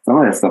 Some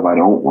of that stuff I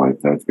don't want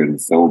to touch because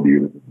it's so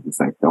beautiful. It's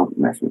like don't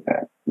mess with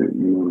that. You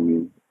know what I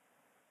mean?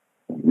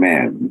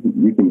 Man,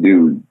 you can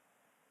do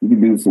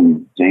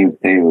some James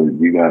Taylor.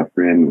 You got a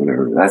friend,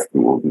 whatever. That's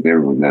cool because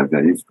everyone does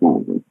that. It's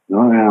cool. But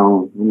I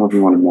don't know if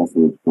you want to mess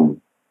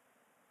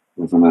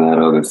with some of that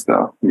other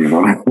stuff. You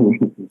know what I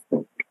mean?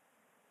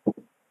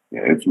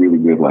 it's really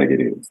good like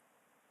it is.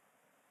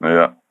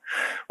 Yeah.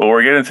 Well,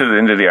 we're getting to the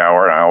end of the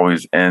hour, and I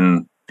always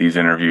end these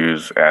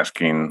interviews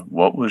asking,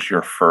 what was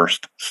your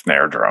first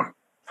snare drum?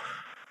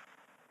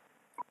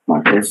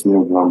 My first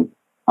snare drum,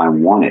 I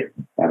won it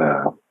at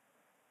a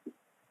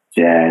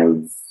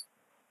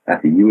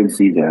at the UNC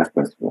Jazz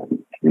Festival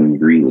in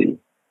Greeley.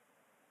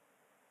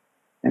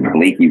 And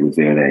Blakey was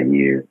there that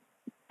year.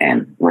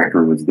 And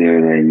Brecker was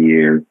there that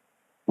year,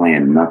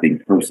 playing Nothing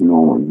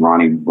Personal and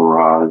Ronnie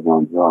Barrage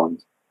on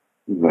drums.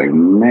 It was like,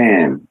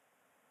 man,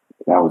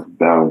 that was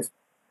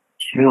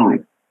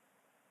killing.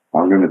 I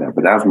remember that.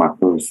 But that was my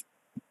first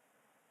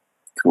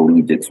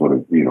collegiate sort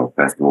of,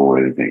 festival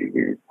or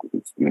anything.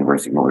 It's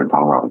University of Northern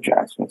Colorado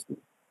Jazz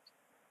Festival.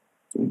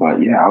 But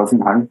yeah, I was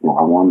in high school.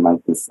 I won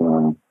like this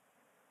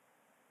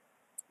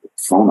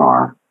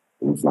Sonar.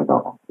 It was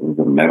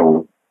a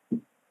metal.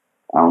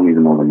 I don't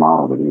even know the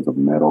model, but it was a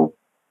metal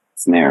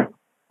snare.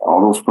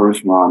 All those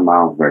first Ron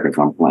Miles records,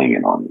 I'm playing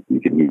it on.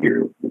 You can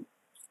hear it. It's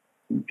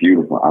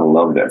beautiful. I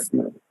love that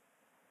snare.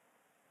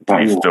 Do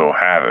you still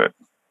have it?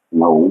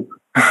 No.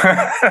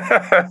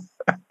 I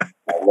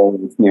love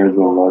the snare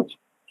so much.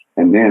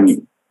 And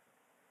then,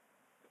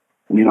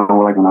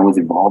 like when I was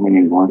evolving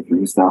and going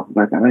through stuff,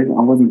 like I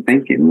wasn't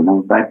thinking,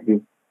 back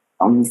then,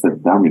 I was just a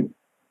dummy.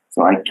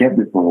 So I kept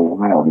it for a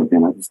while, but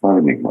then I just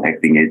started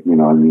neglecting it,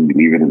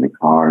 leave it in the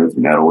car. It's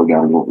metal, it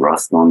got a little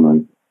rust on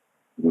them.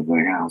 I was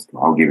like,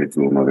 I'll give it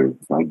to another.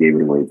 So I gave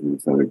it away to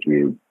this other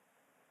kid.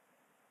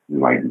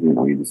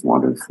 He just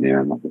wanted a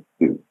snare. I'm like,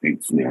 the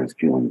big snare is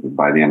killing me.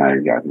 By then I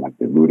got like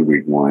the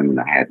Rudy one, and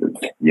I had the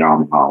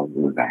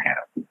Yamaha, I had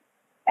a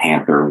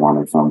Panther one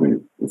or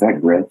something. Is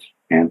that Gretsch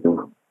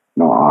Panther?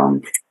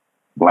 No,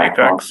 Black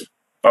Hawk.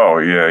 Oh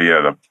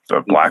yeah,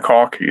 the Black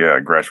Hawk. Yeah,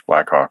 Gretsch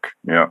Black Hawk.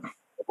 Yeah.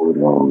 It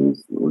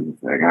was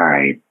like, all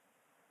right.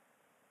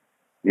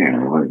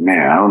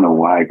 Man, I don't know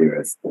why,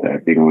 because I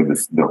think it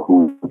was the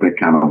hoop that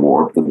kind of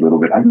warped a little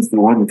bit. I just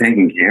wasn't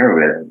taking care of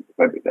it.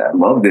 But I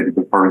loved it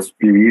the first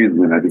few years,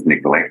 and I just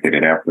neglected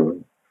it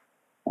afterwards.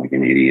 Like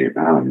an idiot.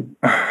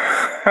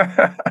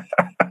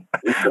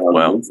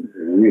 Well, it's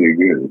really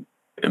good.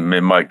 It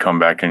might come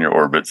back in your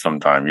orbit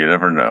sometime. You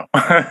never know.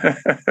 Yeah,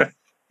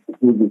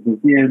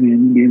 man,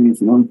 you gave me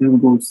some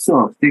untellable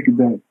sauce. Take it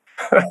back.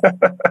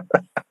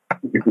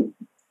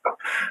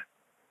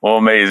 Well,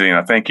 amazing.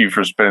 I thank you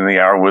for spending the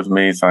hour with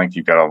me. So I think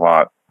you've got a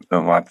lot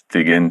to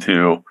dig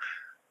into.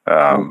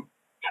 I'm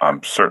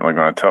certainly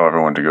going to tell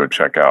everyone to go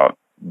check out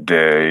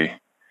Day.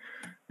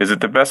 Is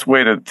it the best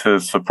way to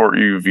support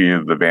you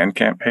via the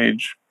Bandcamp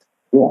page?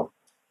 Yeah.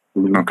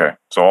 Mm-hmm. Okay.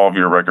 So all of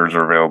your records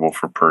are available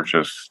for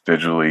purchase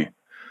digitally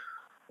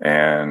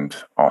and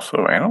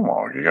also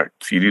analog. You got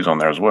CDs on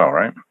there as well,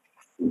 right?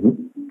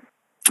 Mm-hmm.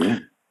 Yeah.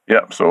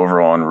 Yep. So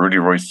over on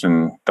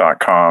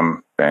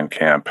RudyRoyston.com,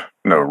 Bandcamp,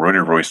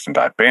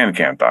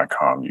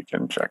 RudyRoyston.bandcamp.com, you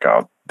can check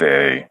out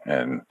Day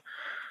and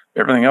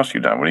everything else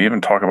you've done. We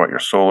even talk about your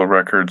solo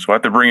records. So I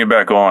have to bring it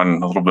back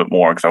on a little bit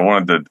more because I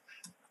wanted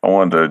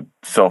to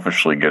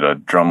selfishly get a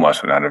drum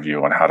lesson out of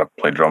you on how to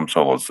play drum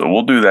solos. So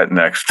we'll do that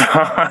next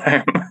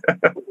time.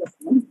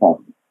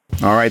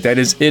 All right, that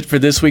is it for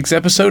this week's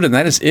episode, and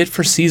that is it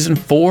for Season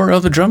 4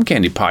 of the Drum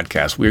Candy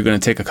Podcast. We're going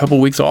to take a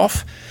couple weeks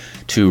off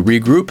to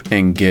regroup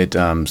and get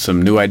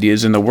some new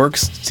ideas in the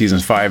works. Season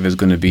 5 is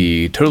going to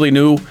be totally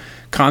new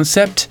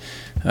concept.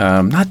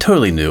 Not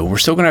totally new. We're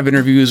still going to have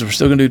interviews. We're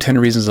still going to do 10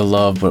 Reasons to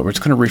Love, but we're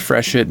just going to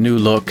refresh it. New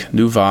look,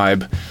 new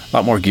vibe, a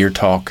lot more gear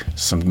talk,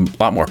 a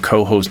lot more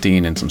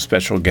co-hosting, and some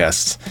special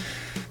guests.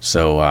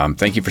 So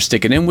thank you for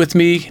sticking in with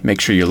me.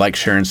 Make sure you like,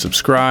 share, and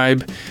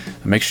subscribe.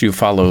 Make sure you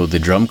follow the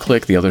Drum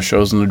Click, the other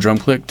shows on the Drum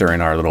Click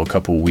during our little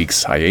couple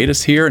weeks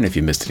hiatus here. And if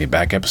you missed any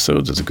back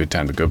episodes, it's a good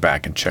time to go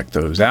back and check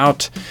those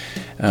out.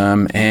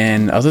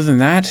 And other than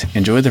that,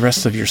 enjoy the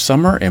rest of your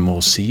summer, and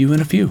we'll see you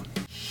in a few.